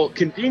local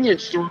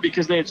convenience store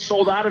because they had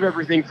sold out of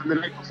everything from the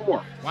night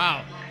before.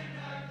 Wow.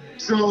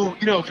 So,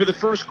 for the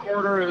first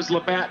quarter, it was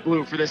Labatt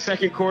Blue. For the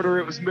second quarter,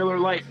 it was Miller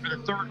Lite. For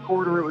the third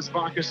quarter, it was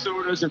vodka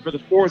sodas. And for the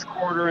fourth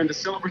quarter and the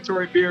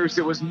celebratory beers,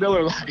 it was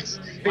Miller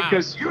Lights.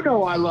 Because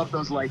I love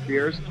those light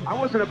beers. I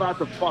wasn't about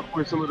to fuck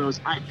with some of those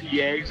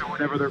IPAs or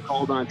whatever they're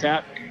called on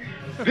tap.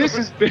 This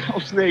is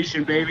Bills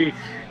Nation, baby.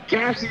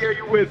 Cassie, are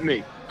you with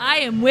me? I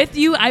am with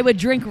you. I would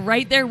drink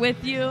right there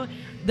with you.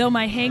 Though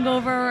my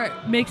hangover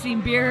mixing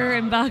beer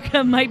and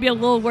vodka might be a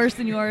little worse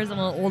than yours. I'm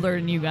a little older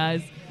than you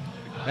guys.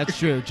 That's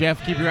true.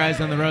 Jeff, keep your eyes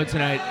on the road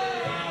tonight.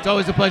 It's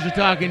always a pleasure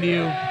talking to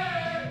you.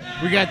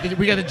 We got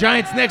the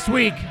Giants next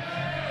week.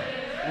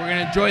 We're going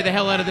to enjoy the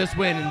hell out of this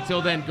win.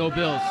 Until then, go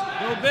Bills.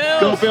 Go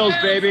Bills. Go Bills,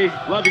 baby.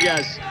 Love you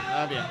guys.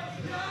 Love you.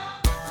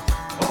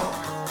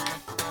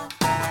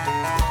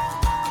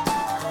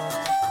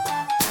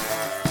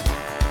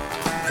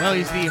 Well,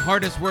 he's the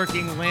hardest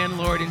working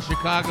landlord in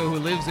Chicago who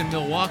lives in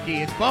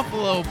Milwaukee. It's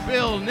Buffalo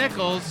Bill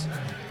Nichols.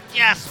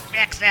 Just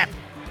fix it.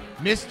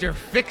 Mr.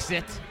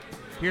 Fix-It,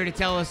 here to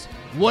tell us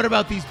what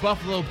about these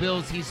Buffalo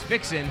Bills he's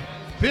fixing.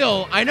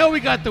 Bill, I know we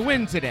got the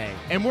win today,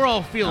 and we're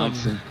all feeling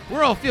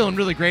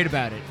really great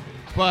about it.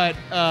 But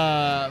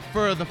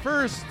for the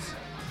first,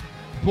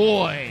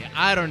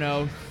 I don't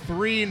know,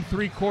 3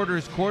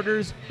 3/4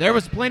 quarters, there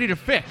was plenty to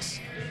fix.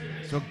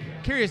 So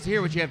curious to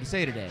hear what you have to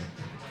say today.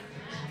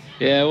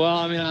 Yeah, well,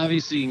 I mean,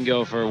 obviously you can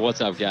go for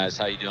what's up, guys.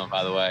 How you doing,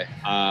 by the way?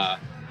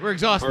 We're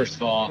exhausted. First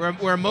of all,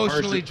 we're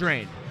emotionally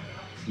drained.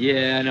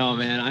 Yeah, I know,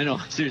 man. I know.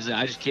 Seriously,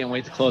 I just can't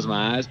wait to close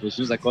my eyes. But as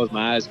soon as I close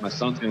my eyes, my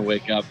son's going to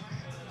wake up.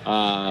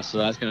 So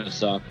that's going to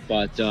suck.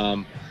 But,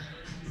 no,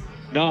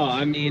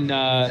 I mean,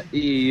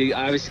 you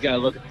obviously got to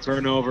look at the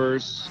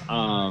turnovers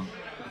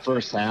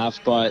first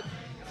half. But,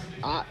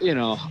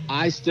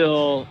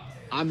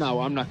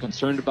 I'm not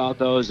concerned about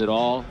those at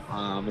all.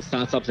 It's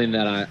not something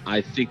that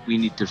I think we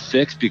need to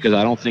fix because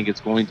I don't think it's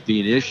going to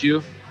be an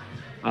issue.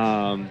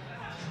 I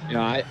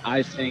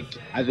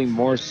think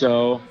more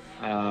so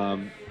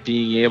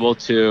being able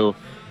to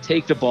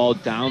take the ball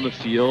down the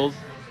field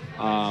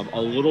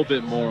a little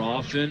bit more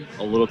often,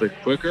 a little bit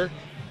quicker.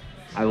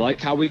 I like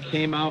how we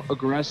came out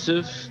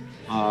aggressive,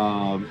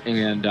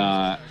 and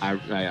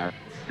I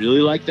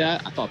really like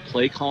that. I thought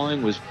play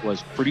calling was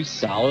pretty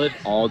solid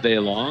all day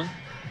long.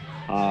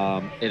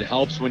 It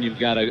helps when you've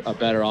got a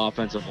better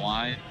offensive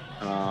line,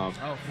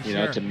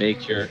 to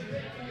make your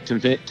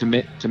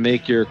to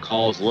make your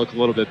calls look a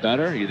little bit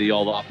better. You're the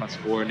old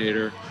offensive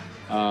coordinator,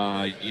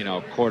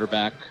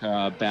 quarterback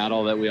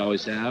battle that we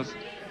always have.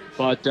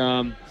 But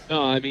no,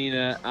 I mean,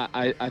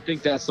 I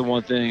think that's the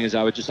one thing is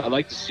I'd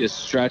like to just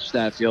stretch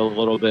that field a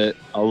little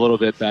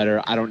bit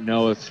better. I don't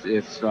know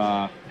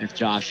if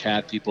Josh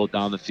had people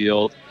down the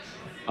field,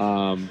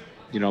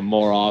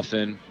 more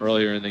often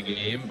earlier in the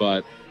game,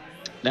 but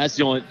that's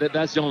the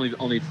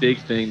only big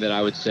thing that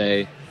I would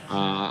say.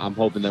 I'm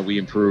hoping that we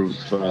improve,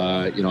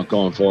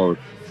 going forward.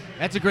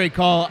 That's a great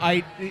call.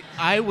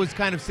 I was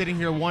kind of sitting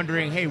here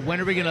wondering, hey,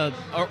 when are we going to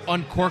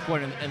uncork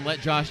one and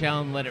let Josh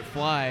Allen let it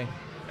fly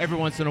every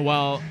once in a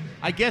while?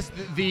 I guess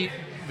the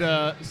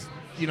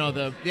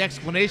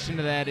explanation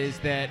to that is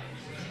that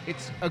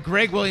it's a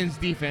Greg Williams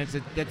defense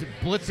that's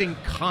blitzing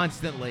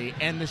constantly,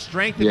 and the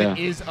strength of it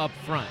is up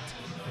front.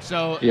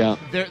 So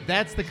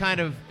that's the kind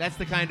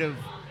of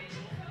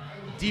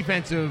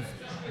defensive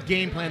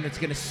game plan that's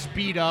going to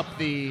speed up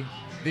the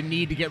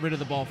need to get rid of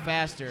the ball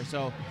faster.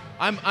 So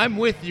I'm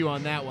with you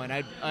on that one.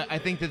 I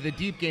think that the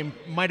deep game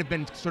might have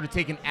been sort of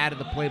taken out of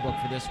the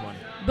playbook for this one.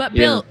 But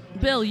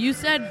Bill, you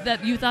said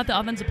that you thought the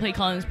offensive play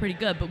calling was pretty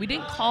good, but we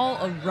didn't call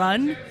a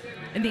run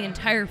in the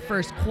entire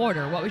first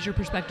quarter. What was your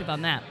perspective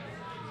on that?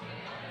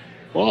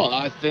 Well,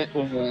 I think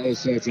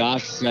as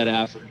Josh said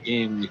after the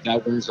game,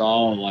 that was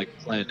all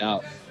planned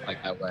out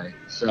that way.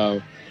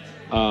 So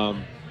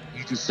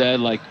he just said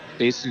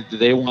basically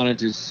they wanted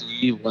to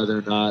see whether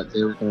or not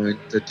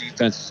the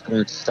defense was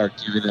going to start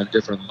giving them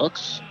different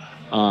looks,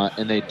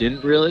 and they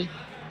didn't really.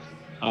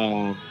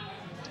 I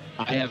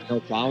have no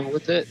problem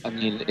with it. I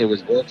mean, it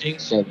was working,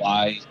 so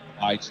why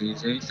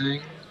change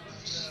anything?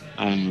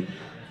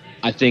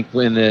 I think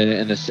in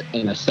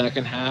the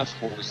second half,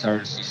 when we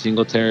started to see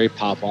Singletary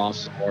pop off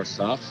some more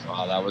stuff,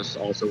 that was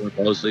also when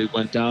Mosley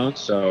went down.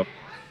 So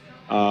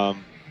I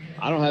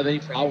don't have any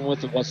problem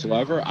with it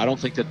whatsoever. I don't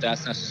think that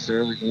that's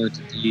necessarily going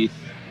to be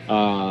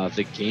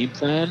the game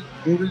plan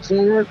moving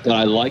forward, but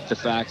I like the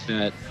fact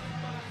that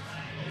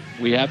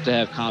we have to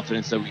have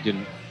confidence that we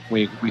can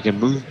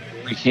move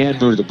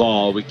the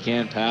ball, we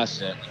can pass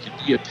it, we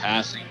can be a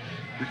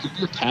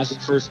passing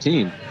first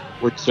team,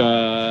 which we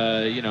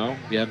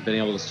haven't been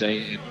able to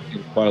say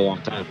in quite a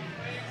long time.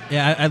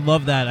 Yeah, I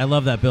love that. I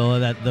love that, Bill.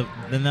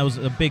 That was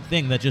a big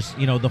thing. That just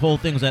the whole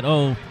thing was that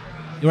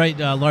right,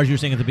 Lars, you were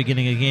saying at the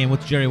beginning of the game,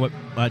 what's Jeremy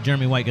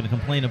White going to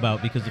complain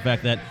about? Because the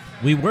fact that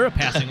we were a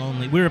passing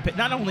only, we were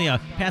not only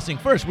a passing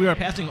first, we were a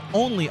passing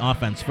only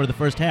offense for the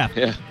first half.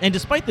 Yeah. And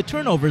despite the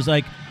turnovers,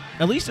 at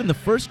least in the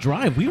first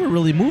drive, we were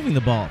really moving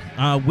the ball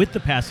with the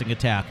passing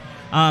attack.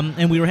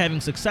 And we were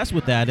having success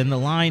with that. And the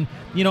line,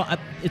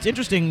 it's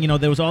interesting,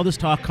 there was all this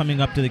talk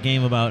coming up to the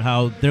game about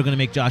how they're going to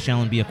make Josh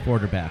Allen be a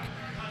quarterback.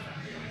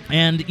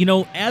 And,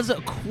 as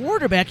a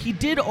quarterback, he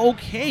did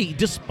okay,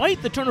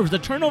 despite the turnovers. The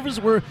turnovers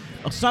were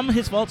some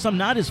his fault, some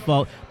not his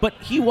fault, but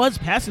he was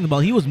passing the ball.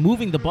 He was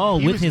moving the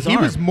ball with his arm.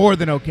 He was more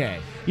than okay.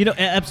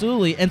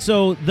 Absolutely. And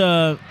so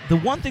the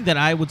one thing that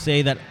I would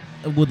say that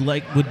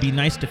would be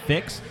nice to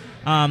fix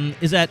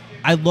is that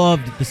I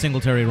loved the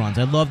Singletary runs.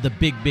 I loved the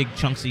big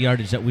chunks of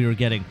yardage that we were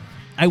getting.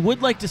 I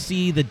would like to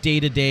see the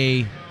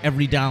day-to-day,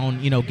 every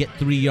down, get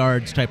 3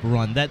 yards type of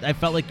run. That I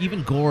felt like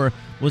even Gore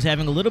was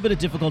having a little bit of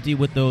difficulty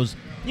with those.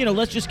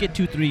 Let's just get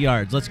 2-3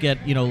 yards. Let's get,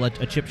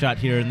 a chip shot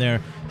here and there,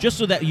 just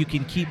so that you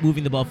can keep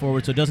moving the ball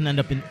forward so it doesn't end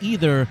up in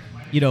either,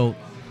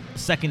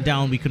 second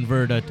down we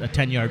convert a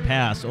 10-yard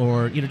pass,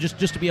 or,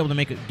 just to be able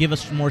to give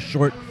us more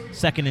short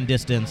second and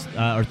distance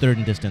or third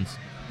and distance.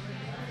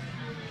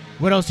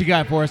 What else you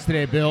got for us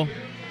today, Bill?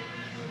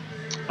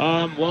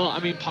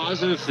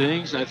 Positive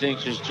things. I think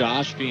just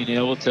Josh being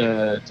able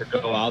to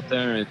go out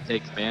there and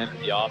take command of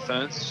the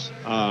offense,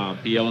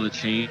 be able to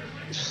change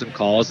some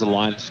calls, the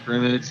line of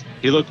scrimmage.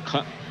 He looked,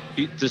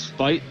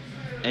 despite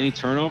any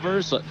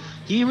turnovers,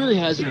 he really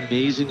has an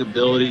amazing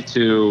ability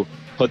to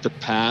put the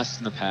past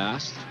in the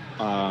past,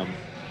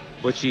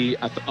 which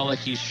I felt like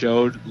he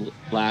showed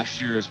last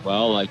year as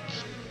well. Like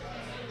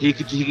he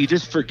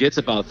just forgets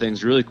about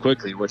things really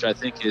quickly, which I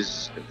think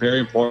is very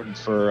important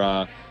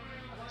for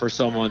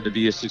someone to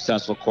be a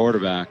successful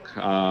quarterback.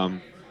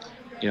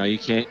 You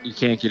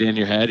can't get in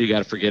your head. You got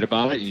to forget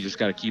about it. You just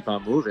got to keep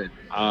on moving.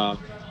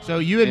 So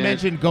you had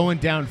mentioned going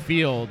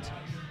downfield,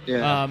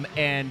 yeah.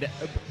 And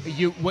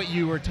what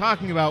you were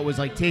talking about was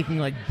like taking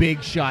like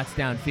big shots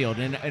downfield,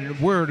 and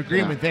we're in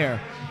agreement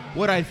there.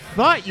 What I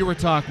thought you were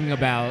talking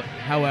about,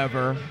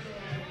 however,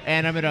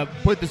 and I'm gonna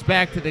put this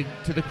back to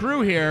the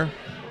crew here.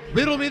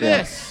 Riddle me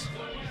this: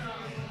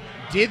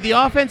 did the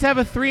offense have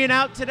a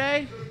 3-and-out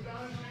today?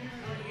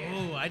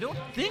 I don't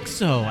think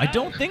so.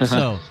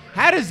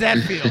 How does that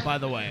feel, by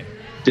the way?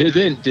 Did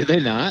they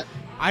not?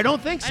 I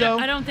don't think so.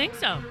 I don't think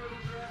so.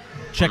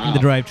 Checking the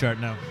drive chart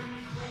now.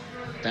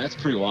 That's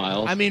pretty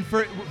wild. I mean,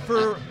 for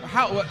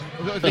how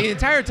the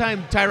entire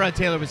time Tyrod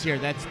Taylor was here,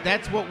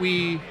 that's what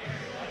we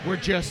were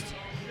just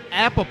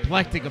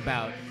apoplectic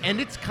about, and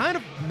it's kind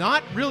of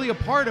not really a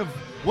part of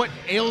what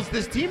ails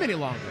this team any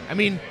longer. I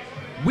mean,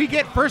 we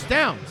get first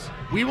downs.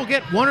 We will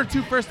get 1 or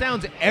 2 first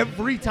downs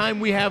every time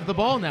we have the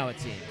ball now, it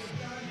seems.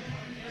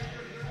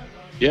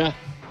 Yeah,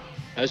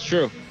 that's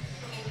true.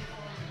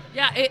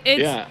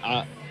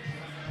 Yeah,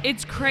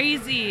 it's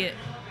crazy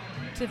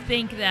to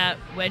think that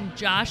when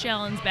Josh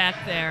Allen's back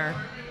there,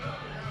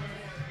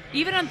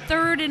 even on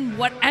 3rd and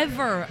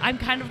whatever, I'm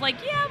kind of like,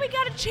 yeah, we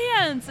got a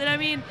chance. And I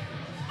mean,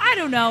 I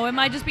don't know, am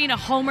I just being a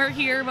homer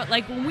here? But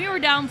like when we were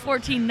down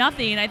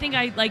 14-0, I think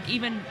I like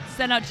even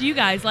sent out to you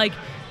guys, like,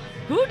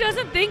 who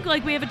doesn't think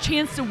like we have a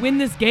chance to win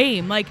this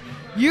game? Like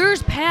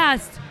years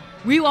past,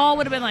 we all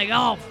would have been like,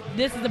 oh,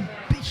 this is a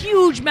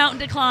huge mountain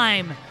to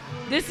climb.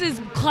 This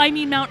is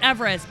climbing Mount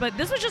Everest, but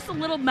this was just a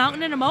little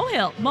mountain and a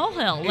molehill.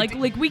 Like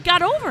we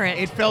got over it.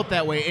 It felt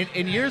that way.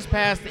 In years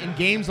past, in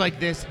games like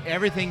this,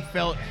 everything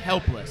felt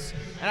helpless.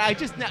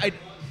 And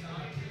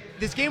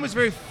this game was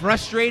very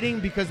frustrating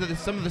because of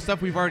some of the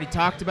stuff we've already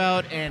talked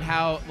about and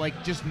how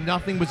like just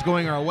nothing was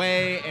going our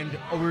way and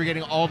we were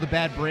getting all the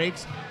bad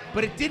breaks.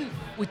 But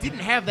we didn't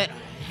have that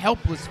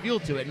helpless feel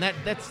to it, and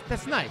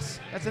that's nice.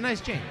 That's a nice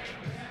change.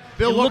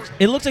 Bill,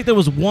 it looks like there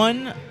was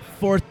 1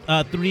 4th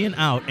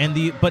 3-and-out,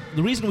 but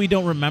the reason we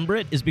don't remember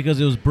it is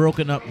because it was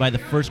broken up by the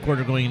first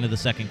quarter going into the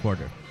second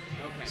quarter.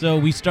 So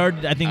we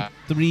started, I think,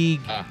 3,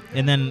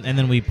 and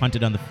then we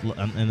punted in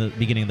the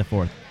beginning of the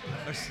fourth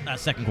or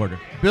second quarter.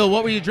 Bill,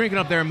 what were you drinking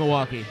up there in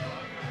Milwaukee?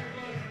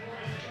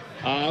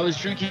 I was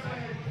drinking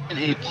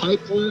a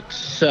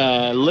Pipeworks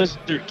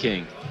Lizard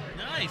King.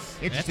 Nice,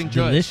 Interesting That's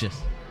choice.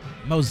 Delicious.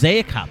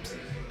 Mosaic hops.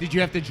 Did you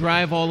have to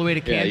drive all the way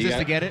to Kansas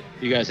to get it?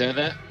 You guys have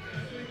that?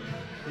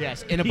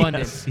 Yes, in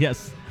abundance.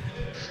 Yes.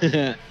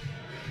 All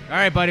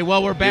right, buddy.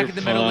 Well, we're back You're in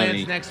the funny.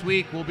 Meadowlands next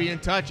week. We'll be in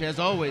touch as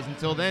always.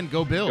 Until then,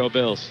 go Bill. Go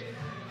Bills.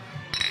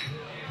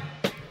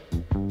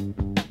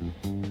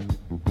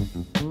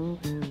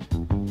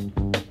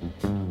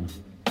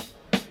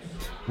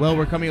 Well,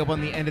 we're coming up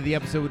on the end of the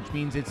episode, which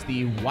means it's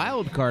the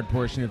wild card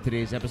portion of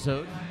today's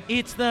episode.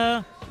 It's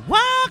the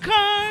wild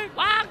card.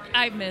 Wow,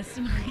 I missed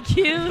my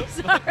cue.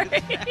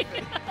 Sorry.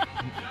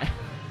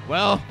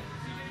 Well,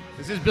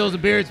 this is Bills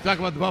and Beards. We talk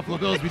about the Buffalo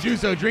Bills. We do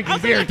so drinking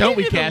beer, don't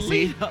we,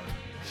 Cassie?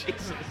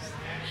 Jesus.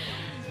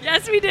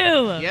 Yes, we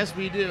do. Yes,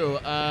 we do.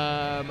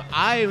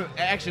 I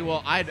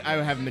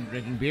haven't been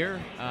drinking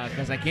beer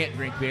because I can't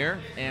drink beer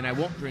and I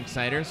won't drink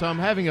cider, so I'm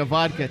having a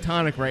vodka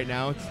tonic right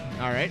now. It's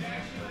all right.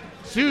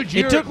 Suge,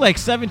 It took like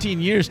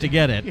 17 years to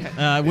get it,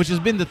 which has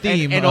been the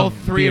theme. and all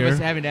 3 beer. of us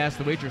having to ask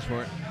the waitress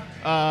for it.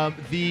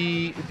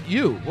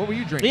 What were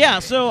you drinking? Yeah,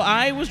 so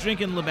I was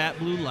drinking Labatt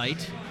Blue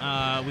Light.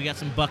 We got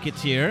some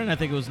buckets here, and I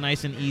think it was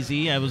nice and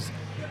easy. I was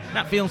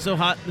not feeling so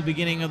hot at the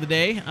beginning of the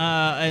day,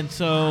 and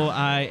so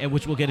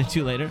which we'll get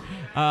into later.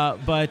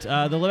 But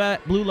the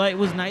Labatt Blue Light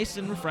was nice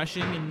and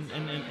refreshing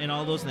and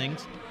all those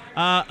things.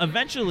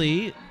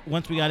 Eventually,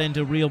 once we got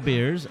into real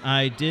beers,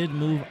 I did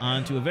move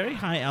on to a very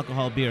high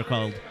alcohol beer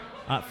called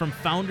from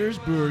Founders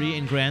Brewery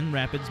in Grand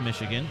Rapids,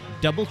 Michigan,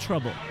 Double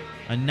Trouble,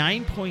 a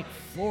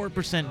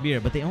 9.4%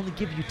 beer, but they only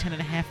give you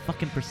 10.5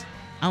 fucking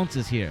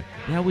ounces here.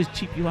 They always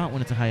cheap you out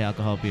when it's a high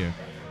alcohol beer,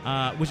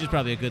 which is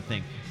probably a good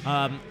thing.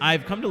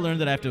 I've come to learn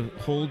that I have to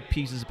hold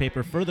pieces of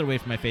paper further away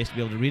from my face to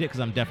be able to read it because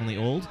I'm definitely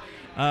old.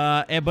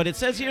 But it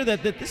says here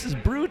that this is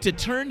brewed to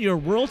turn your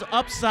world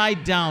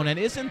upside down, and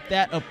isn't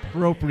that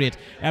appropriate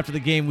after the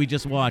game we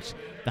just watched?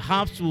 The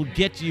hops will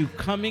get you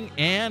coming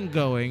and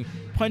going.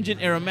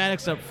 Pungent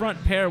aromatics up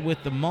front pair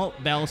with the malt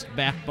ballast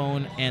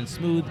backbone and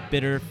smooth,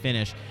 bitter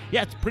finish.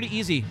 Yeah, it's pretty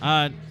easy.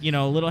 A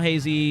little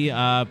hazy,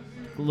 a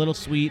little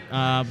sweet,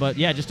 but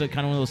yeah, just a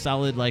kind of one of those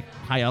solid, like,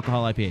 high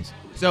alcohol IPAs.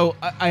 So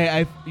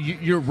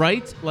you're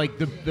right. Like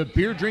the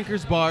beer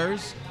drinkers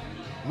bars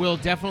will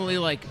definitely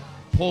like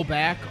pull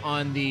back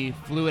on the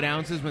fluid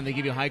ounces when they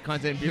give you high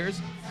content beers.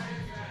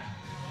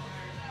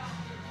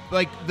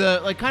 Like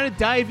the kind of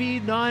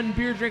divey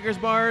non-beer drinkers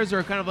bars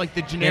or kind of like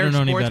the generic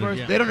sports bars.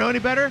 Yeah. They don't know any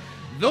better.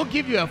 They'll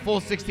give you a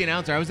full 16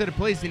 ouncer. I was at a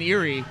place in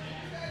Erie.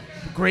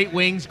 Great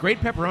wings, great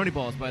pepperoni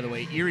balls, by the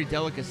way. Erie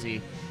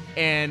delicacy,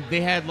 and they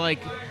had like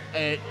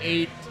an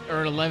 8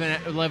 or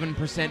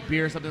 11%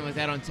 beer or something like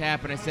that on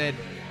tap. And I said,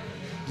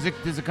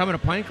 does it come in a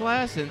pint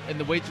glass? And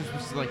the waitress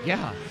was like,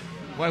 yeah.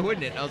 Why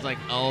wouldn't it? I was like,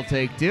 I'll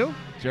take 2.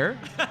 Sure.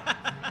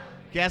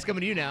 Gas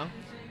coming to you now.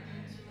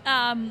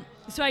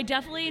 So I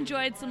definitely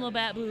enjoyed some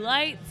Labatt Blue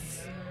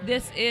Lights.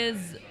 This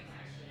is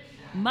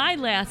my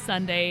last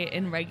Sunday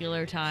in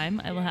regular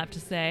time, I will have to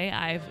say.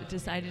 I've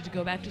decided to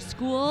go back to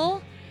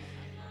school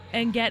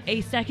and get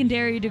a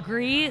secondary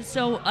degree.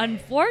 So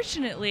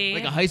unfortunately,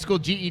 like a high school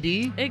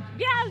GED?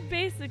 Yeah,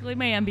 basically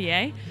my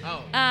MBA.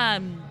 Oh.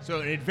 So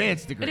an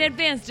advanced degree. An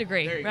advanced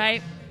degree,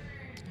 right?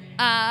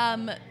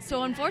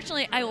 So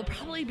unfortunately, I will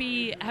probably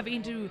be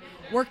having to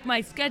work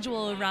my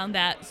schedule around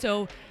that.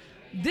 So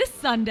this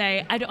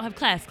Sunday, I don't have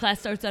class.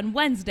 Class starts on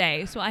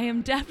Wednesday. So I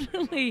am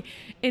definitely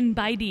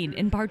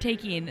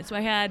partaking. So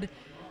I had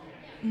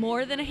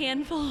more than a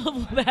handful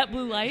of Labatt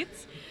Blue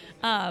Lights.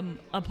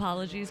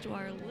 Apologies to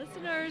our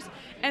listeners.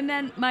 And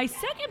then my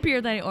second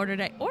beer that I ordered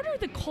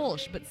the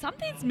Kolsch, but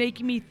something's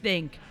making me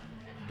think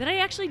that I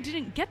actually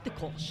didn't get the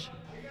Kolsch.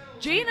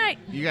 Jay and I...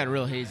 You got a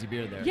real hazy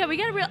beer there. Yeah, we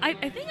got a real... I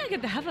think I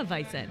got the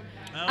Hefeweizen.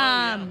 Oh,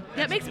 yeah.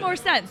 That makes more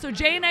sense. So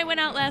Jay and I went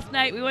out last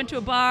night. We went to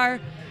a bar.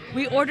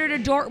 We ordered a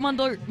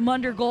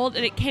Dortmunder Gold,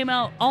 and it came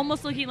out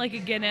almost looking like a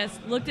Guinness.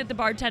 Looked at the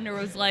bartender,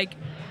 was like,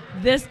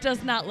 this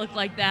does not look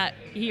like that.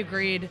 He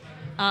agreed.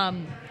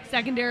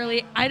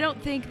 Secondarily, I don't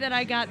think that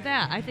I got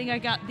that. I think I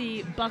got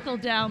the Buckle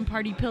Down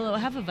Party Pillow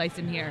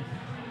Hefeweizen here.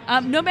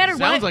 No matter what.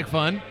 Sounds like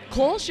fun.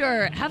 Kolsch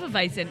or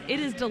Hefeweizen, it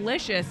is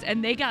delicious,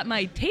 and they got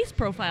my taste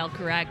profile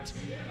correct.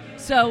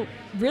 So,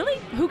 really,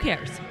 who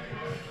cares?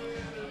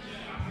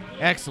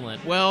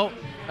 Excellent. Well,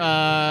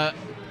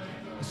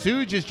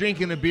 Suge is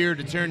drinking a beer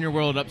to turn your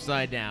world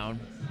upside down.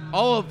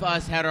 All of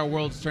us had our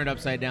worlds turned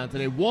upside down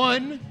today.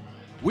 One,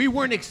 we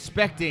weren't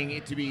expecting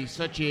it to be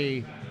such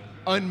a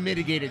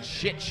unmitigated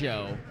shit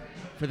show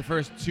for the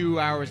first 2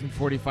 hours and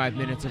 45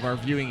 minutes of our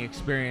viewing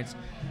experience.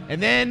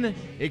 And then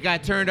it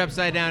got turned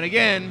upside down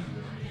again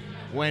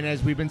when,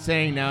 as we've been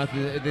saying now,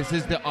 this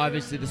is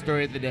obviously the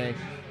story of the day,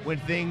 when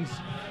things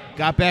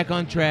got back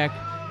on track,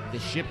 the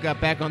ship got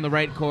back on the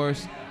right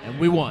course, and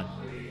we won.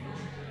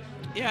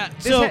 Yeah,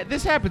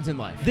 This happens in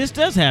life. This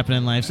does happen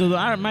in life. So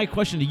my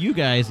question to you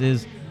guys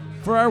is,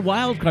 for our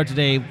wild card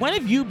today, when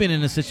have you been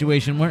in a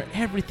situation where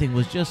everything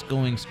was just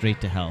going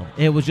straight to hell?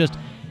 It was just...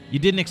 You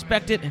didn't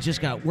expect it, and it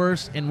just got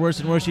worse and worse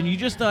and worse, and you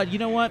just thought, you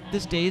know what,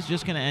 this day is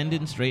just going to end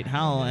in straight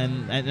hell,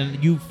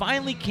 and you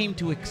finally came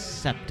to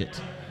accept it.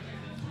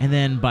 And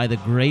then, by the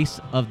grace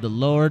of the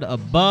Lord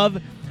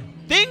above,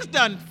 things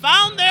done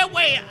found their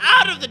way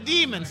out of the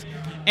demons,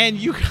 and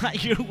you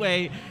got your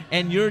way,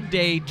 and your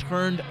day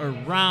turned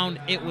around.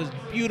 It was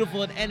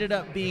beautiful. It ended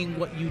up being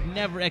what you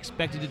never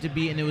expected it to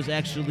be, and it was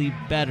actually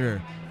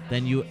better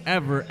than you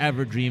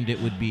ever dreamed it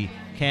would be.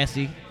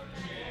 Cassie?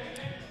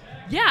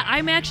 Yeah,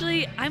 I'm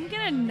going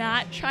to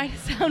not try to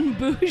sound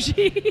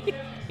bougie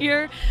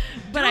here,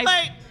 but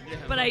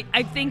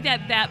I think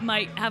that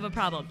might have a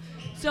problem.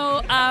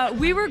 So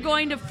we were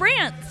going to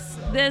France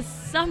this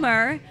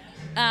summer,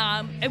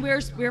 and we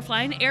were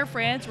flying to Air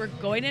France. We're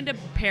going into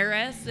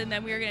Paris, and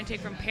then we were going to take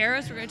from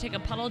Paris, we're going to take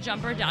a puddle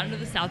jumper down to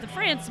the south of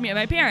France to meet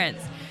my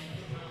parents.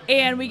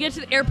 And we get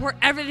to the airport,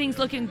 everything's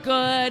looking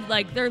good.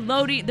 Like, they're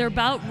loading, we're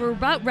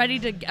about ready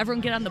to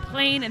everyone get on the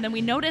plane, and then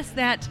we notice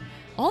that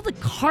all the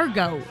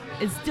cargo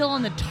is still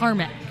on the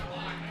tarmac.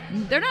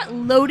 They're not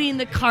loading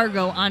the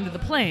cargo onto the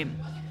plane.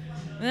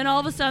 And then all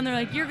of a sudden they're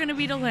like, you're going to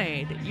be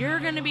delayed. You're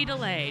going to be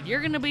delayed.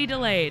 You're going to be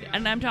delayed.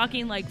 And I'm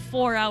talking like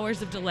 4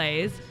 hours of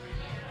delays.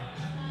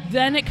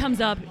 Then it comes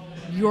up,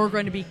 you're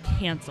going to be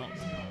canceled.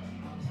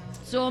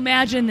 So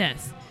imagine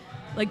this.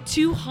 Like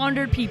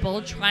 200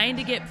 people trying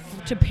to get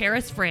to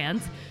Paris,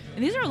 France.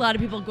 And these are a lot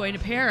of people going to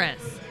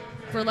Paris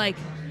for like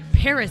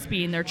Paris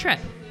being their trip.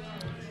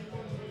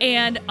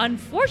 And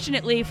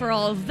unfortunately for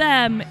all of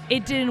them,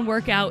 it didn't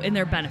work out in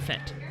their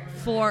benefit.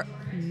 For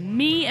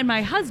me and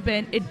my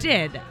husband, it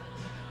did.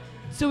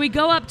 So we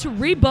go up to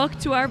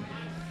rebook to our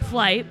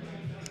flight,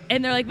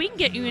 and they're like, we can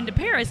get you into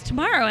Paris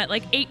tomorrow at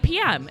like 8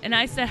 p.m. And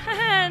I said,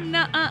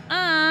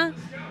 nuh-uh.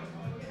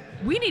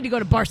 We need to go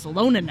to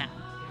Barcelona now.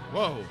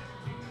 Whoa.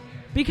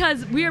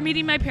 Because we are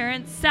meeting my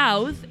parents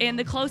south, and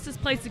the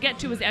closest place to get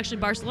to is actually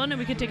Barcelona.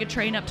 We could take a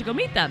train up to go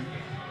meet them.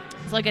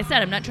 So like I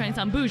said, I'm not trying to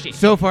sound bougie.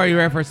 So far, your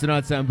efforts to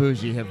not sound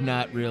bougie have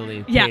not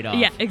really paid off.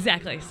 Yeah,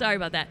 exactly. Sorry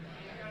about that.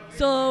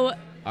 So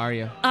Are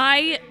you?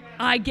 I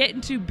get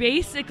into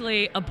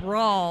basically a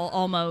brawl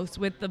almost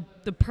with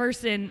the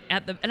person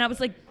at the, and I was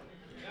like,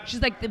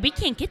 she's like, we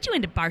can't get you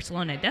into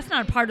Barcelona. That's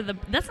not a part of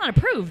that's not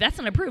approved.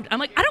 I'm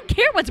like, I don't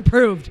care what's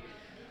approved.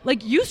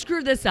 Like, you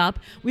screwed this up.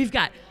 We've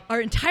got our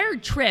entire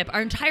trip,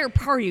 our entire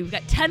party. We've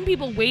got 10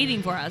 people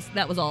waiting for us.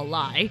 That was all a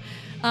lie.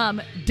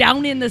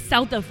 Down in the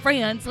south of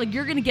France. Like,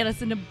 you're going to get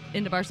us into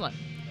Barcelona.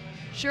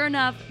 Sure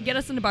enough, get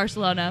us into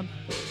Barcelona.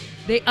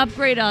 They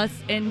upgrade us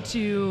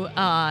into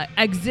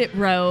exit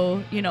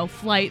row,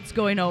 flights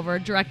going over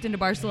direct into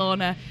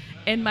Barcelona.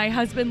 And my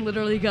husband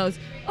literally goes,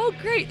 oh,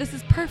 great, this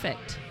is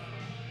perfect.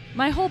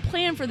 My whole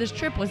plan for this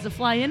trip was to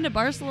fly into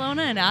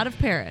Barcelona and out of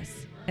Paris.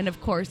 And,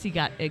 of course, he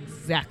got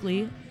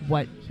exactly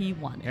what he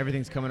wanted.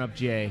 Everything's coming up,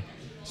 Jay.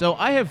 So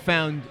I have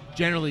found,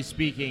 generally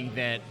speaking,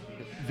 that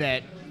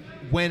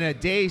when a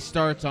day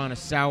starts on a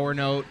sour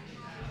note,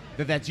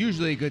 that's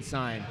usually a good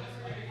sign.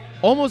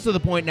 Almost to the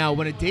point now,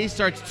 when a day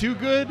starts too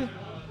good,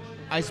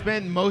 I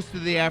spend most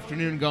of the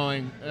afternoon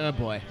going, oh,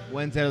 boy,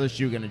 when's that other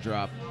shoe going to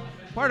drop?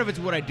 Part of it's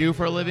what I do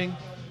for a living.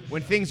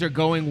 When things are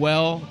going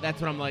well,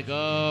 that's when I'm like,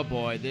 oh,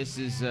 boy, this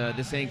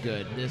ain't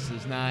good. This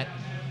is when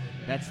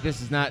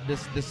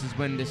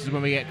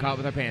we get caught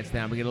with our pants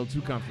down. We get a little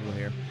too comfortable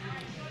here.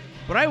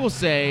 But I will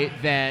say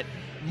that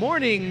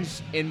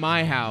mornings in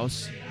my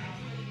house,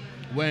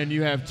 when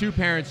you have two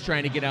parents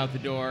trying to get out the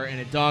door and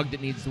a dog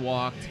that needs to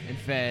walked and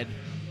fed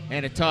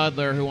and a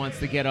toddler who wants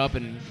to get up,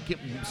 and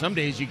some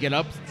days you get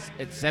up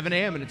at 7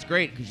 a.m. and it's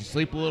great because you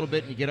sleep a little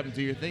bit and you get up and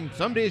do your thing.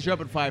 Some days you're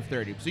up at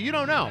 5:30. So you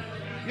don't know.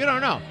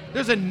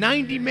 There's a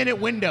 90-minute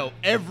window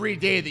every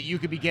day that you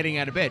could be getting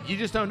out of bed. You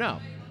just don't know.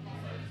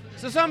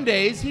 So some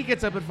days he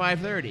gets up at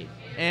 5:30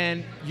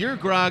 and you're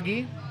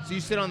groggy, so you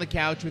sit on the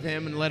couch with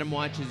him and let him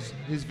watch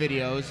his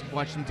videos,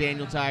 watch some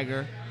Daniel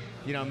Tiger,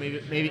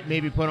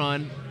 maybe put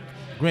on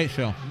Great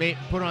show.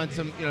 Put on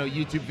some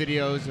YouTube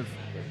videos of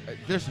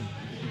there's some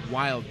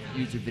wild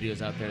YouTube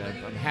videos out there that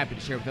I'm happy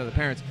to share with other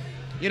parents.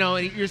 And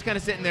you're just kind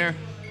of sitting there,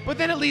 but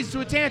then it leads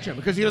to a tantrum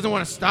because he doesn't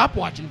want to stop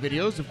watching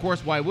videos. Of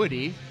course, why would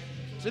he?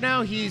 So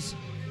now he's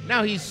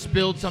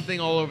spilled something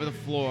all over the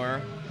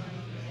floor.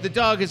 The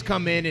dog has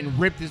come in and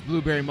ripped his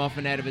blueberry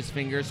muffin out of his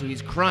finger, so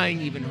he's crying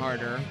even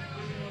harder.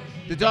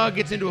 The dog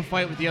gets into a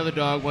fight with the other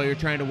dog while you're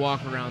trying to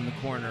walk around the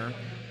corner.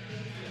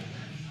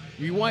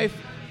 Your wife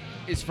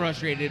is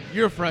frustrated.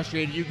 You're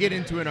frustrated. You get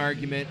into an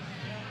argument.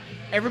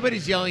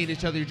 Everybody's yelling at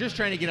each other. You're just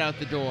trying to get out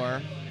the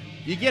door.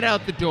 You get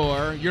out the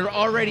door. You're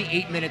already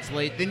 8 minutes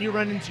late. Then you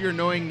run into your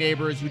annoying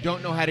neighbors who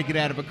don't know how to get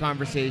out of a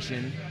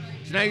conversation.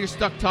 So now you're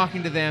stuck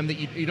talking to them that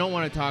you don't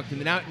want to talk to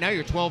them. Now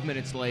you're 12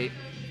 minutes late.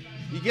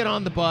 You get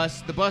on the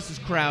bus. The bus is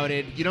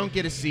crowded. You don't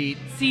get a seat.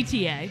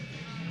 CTA.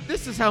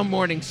 This is how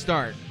mornings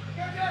start.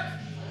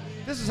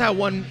 This is how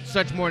one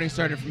such morning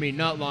started for me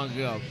not long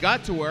ago.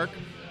 Got to work.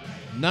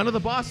 None of the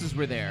bosses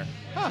were there.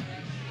 Huh.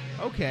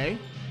 Okay.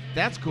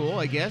 That's cool,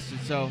 I guess.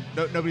 So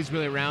nobody's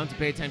really around to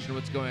pay attention to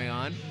what's going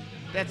on.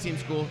 That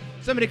seems cool.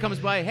 Somebody comes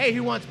by. Hey,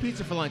 who wants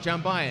pizza for lunch?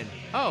 I'm buying.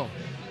 Oh,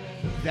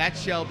 that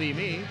shall be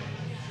me.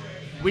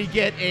 We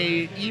get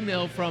a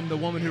email from the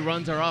woman who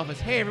runs our office.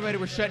 Hey, everybody,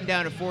 we're shutting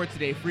down at 4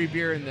 today. Free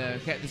beer in the...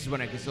 This is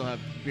when I can still have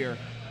beer.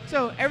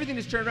 So everything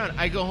is turned around.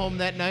 I go home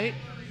that night.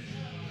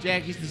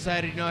 Jackie's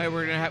decided, hey,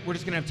 we're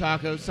just gonna have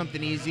tacos,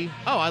 something easy.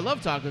 Oh, I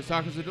love tacos.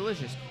 Tacos are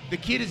delicious. The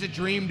kid is a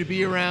dream to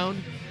be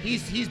around.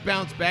 He's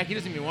bounced back. He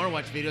doesn't even want to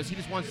watch videos. He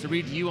just wants to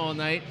read to you all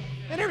night,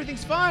 and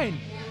everything's fine.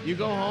 You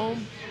go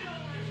home,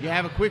 you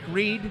have a quick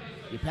read,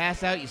 you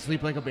pass out, you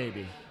sleep like a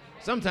baby.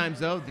 Sometimes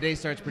though, the day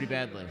starts pretty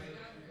badly.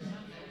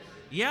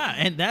 Yeah,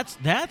 and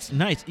that's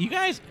nice. You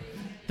guys,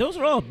 those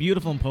are all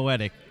beautiful and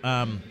poetic.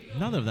 None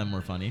of them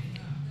were funny.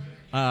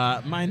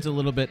 Mine's a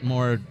little bit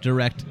more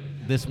direct.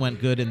 This went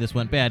good and this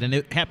went bad, and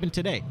it happened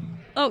today.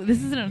 Oh,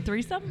 this isn't a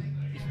threesome?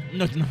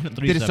 No, it's not a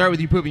threesome. Did it start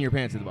with you pooping your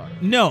pants at the bottom?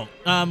 No,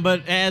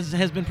 but as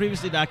has been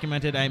previously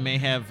documented, I may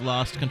have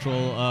lost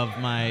control of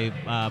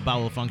my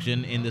bowel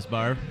function in this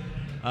bar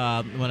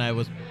when I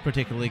was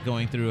particularly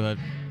going through a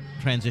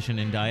transition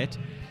in diet.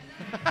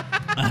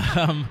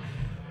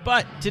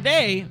 But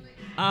today,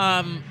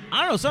 I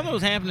don't know, something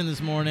was happening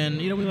this morning.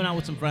 We went out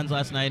with some friends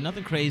last night.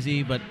 Nothing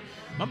crazy, but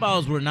my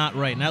bowels were not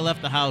right, and I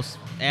left the house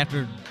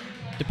after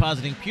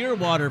depositing pure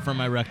water from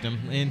my rectum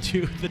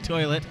into the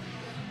toilet.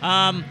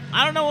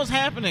 I don't know what's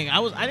happening.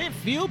 I didn't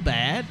feel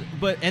bad,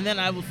 and then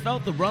I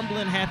felt the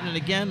rumbling happening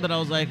again, but I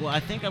was like, well, I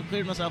think I've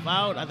cleared myself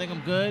out. I think I'm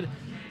good.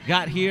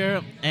 Got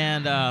here,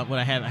 and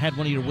I had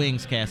one of your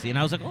wings, Cassie, and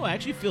I was like, oh, I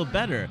actually feel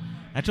better.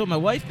 I told my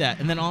wife that,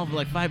 and then all of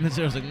like 5 minutes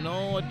later, I was like,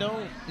 no, I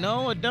don't.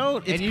 No, I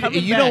don't. It's and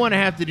coming you back. don't want to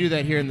have to do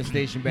that here in the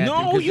station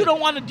bathroom. No, 'cause you don't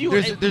want to do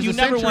it. There's You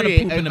never want to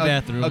essentially poop in a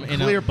bathroom a in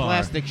clear a bar.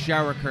 plastic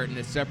shower curtain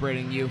that's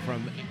separating you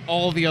from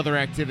all the other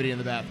activity in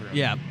the bathroom.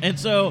 Yeah, and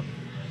so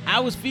I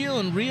was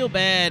feeling real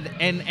bad,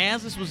 and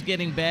as this was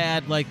getting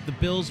bad, like the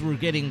bills were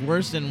getting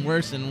worse and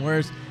worse and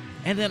worse.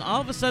 And then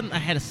all of a sudden, I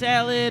had a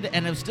salad,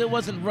 and it still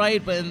wasn't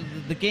right, but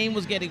the game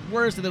was getting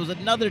worse, and there was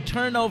another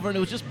turnover, and it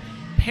was just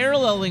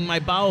paralleling my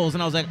bowels,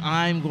 and I was like,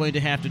 I'm going to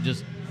have to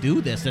just do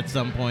this at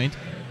some point.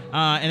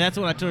 And that's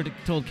when I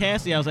told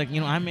Cassie, I was like,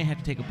 I may have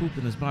to take a poop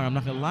in this bar. I'm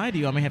not going to lie to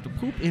you. I may have to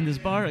poop in this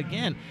bar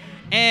again.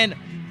 And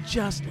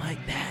just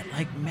like that,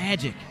 like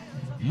magic,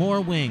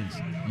 more wings,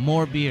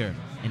 more beer.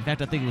 In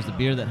fact, I think it was the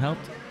beer that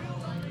helped.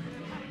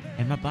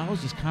 And my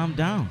bowels just calmed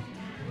down.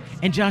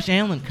 And Josh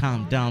Allen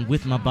calmed down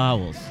with my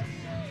bowels.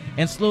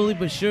 And slowly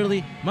but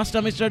surely, my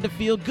stomach started to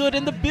feel good,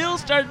 and the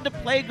Bills started to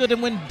play good.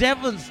 And when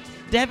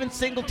Devin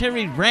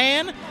Singletary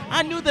ran,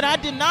 I knew that I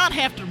did not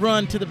have to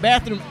run to the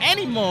bathroom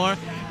anymore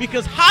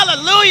because,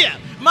 hallelujah,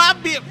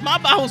 my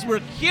bowels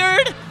were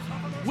cured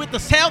with the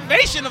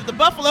salvation of the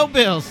Buffalo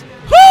Bills.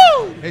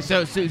 Woo! Hey,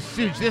 so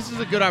Suj, this is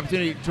a good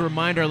opportunity to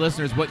remind our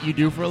listeners what you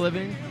do for a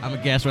living. I'm a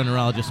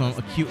gastroenterologist, so I'm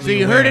acutely So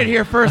you aware heard it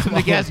here first from the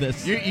of all guest.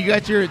 this. You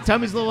got your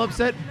tummy's a little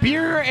upset.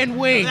 Beer and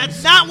wings.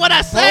 That's not what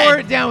I said. Lower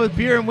it down with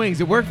beer and wings.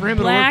 It worked for him.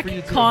 It'll work Black for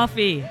you too.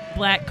 coffee.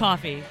 Black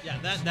coffee. Yeah,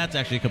 that's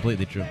actually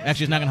completely true.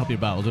 Actually, it's not going to help your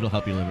bowels. It'll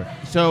help your liver.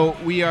 So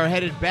we are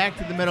headed back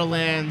to the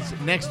Meadowlands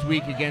next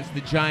week against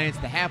the Giants,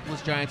 the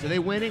hapless Giants. Are they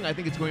winning? I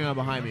think it's going on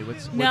behind me.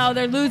 No,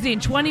 they're losing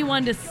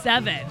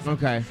 21-7.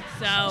 Okay.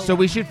 So So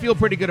we should feel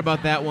pretty good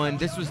about that one.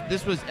 This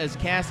was as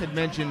Cass had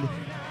mentioned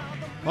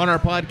on our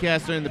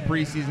podcast during the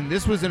preseason.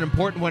 This was an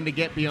important one to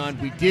get beyond.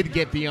 We did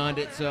get beyond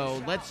it.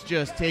 So let's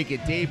just take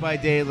it day by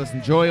day. Let's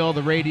enjoy all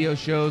the radio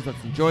shows.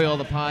 Let's enjoy all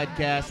the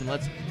podcasts, and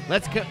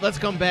let's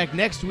come back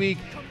next week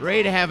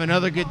ready to have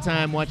another good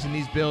time watching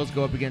these Bills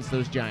go up against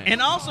those Giants.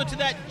 And also to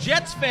that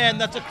Jets fan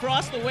that's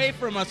across the way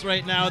from us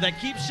right now that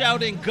keeps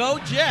shouting, "Go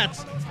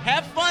Jets!"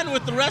 Have fun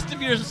with the rest of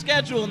your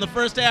schedule in the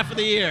first half of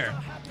the year.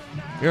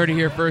 You heard it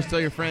here first. Tell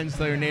your friends,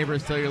 tell your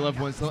neighbors, tell your loved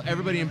ones, tell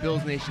everybody in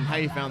Bills Nation how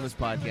you found this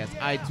podcast.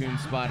 iTunes,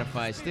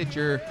 Spotify,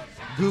 Stitcher,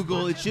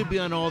 Google. It should be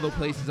on all the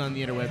places on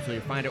the interweb, so you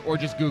find it, or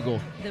just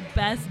Google. the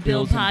best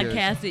Bill Bills and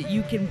podcast that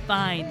you can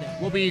find.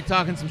 We'll be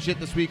talking some shit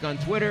this week on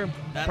Twitter.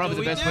 That's Probably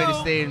what the we best way to do.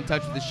 stay in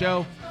touch with the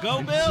show.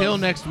 Go Bills! Until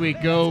next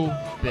week, go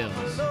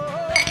Bills.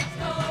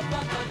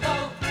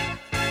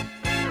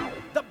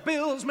 The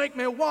Bills make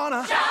me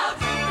wanna Shout!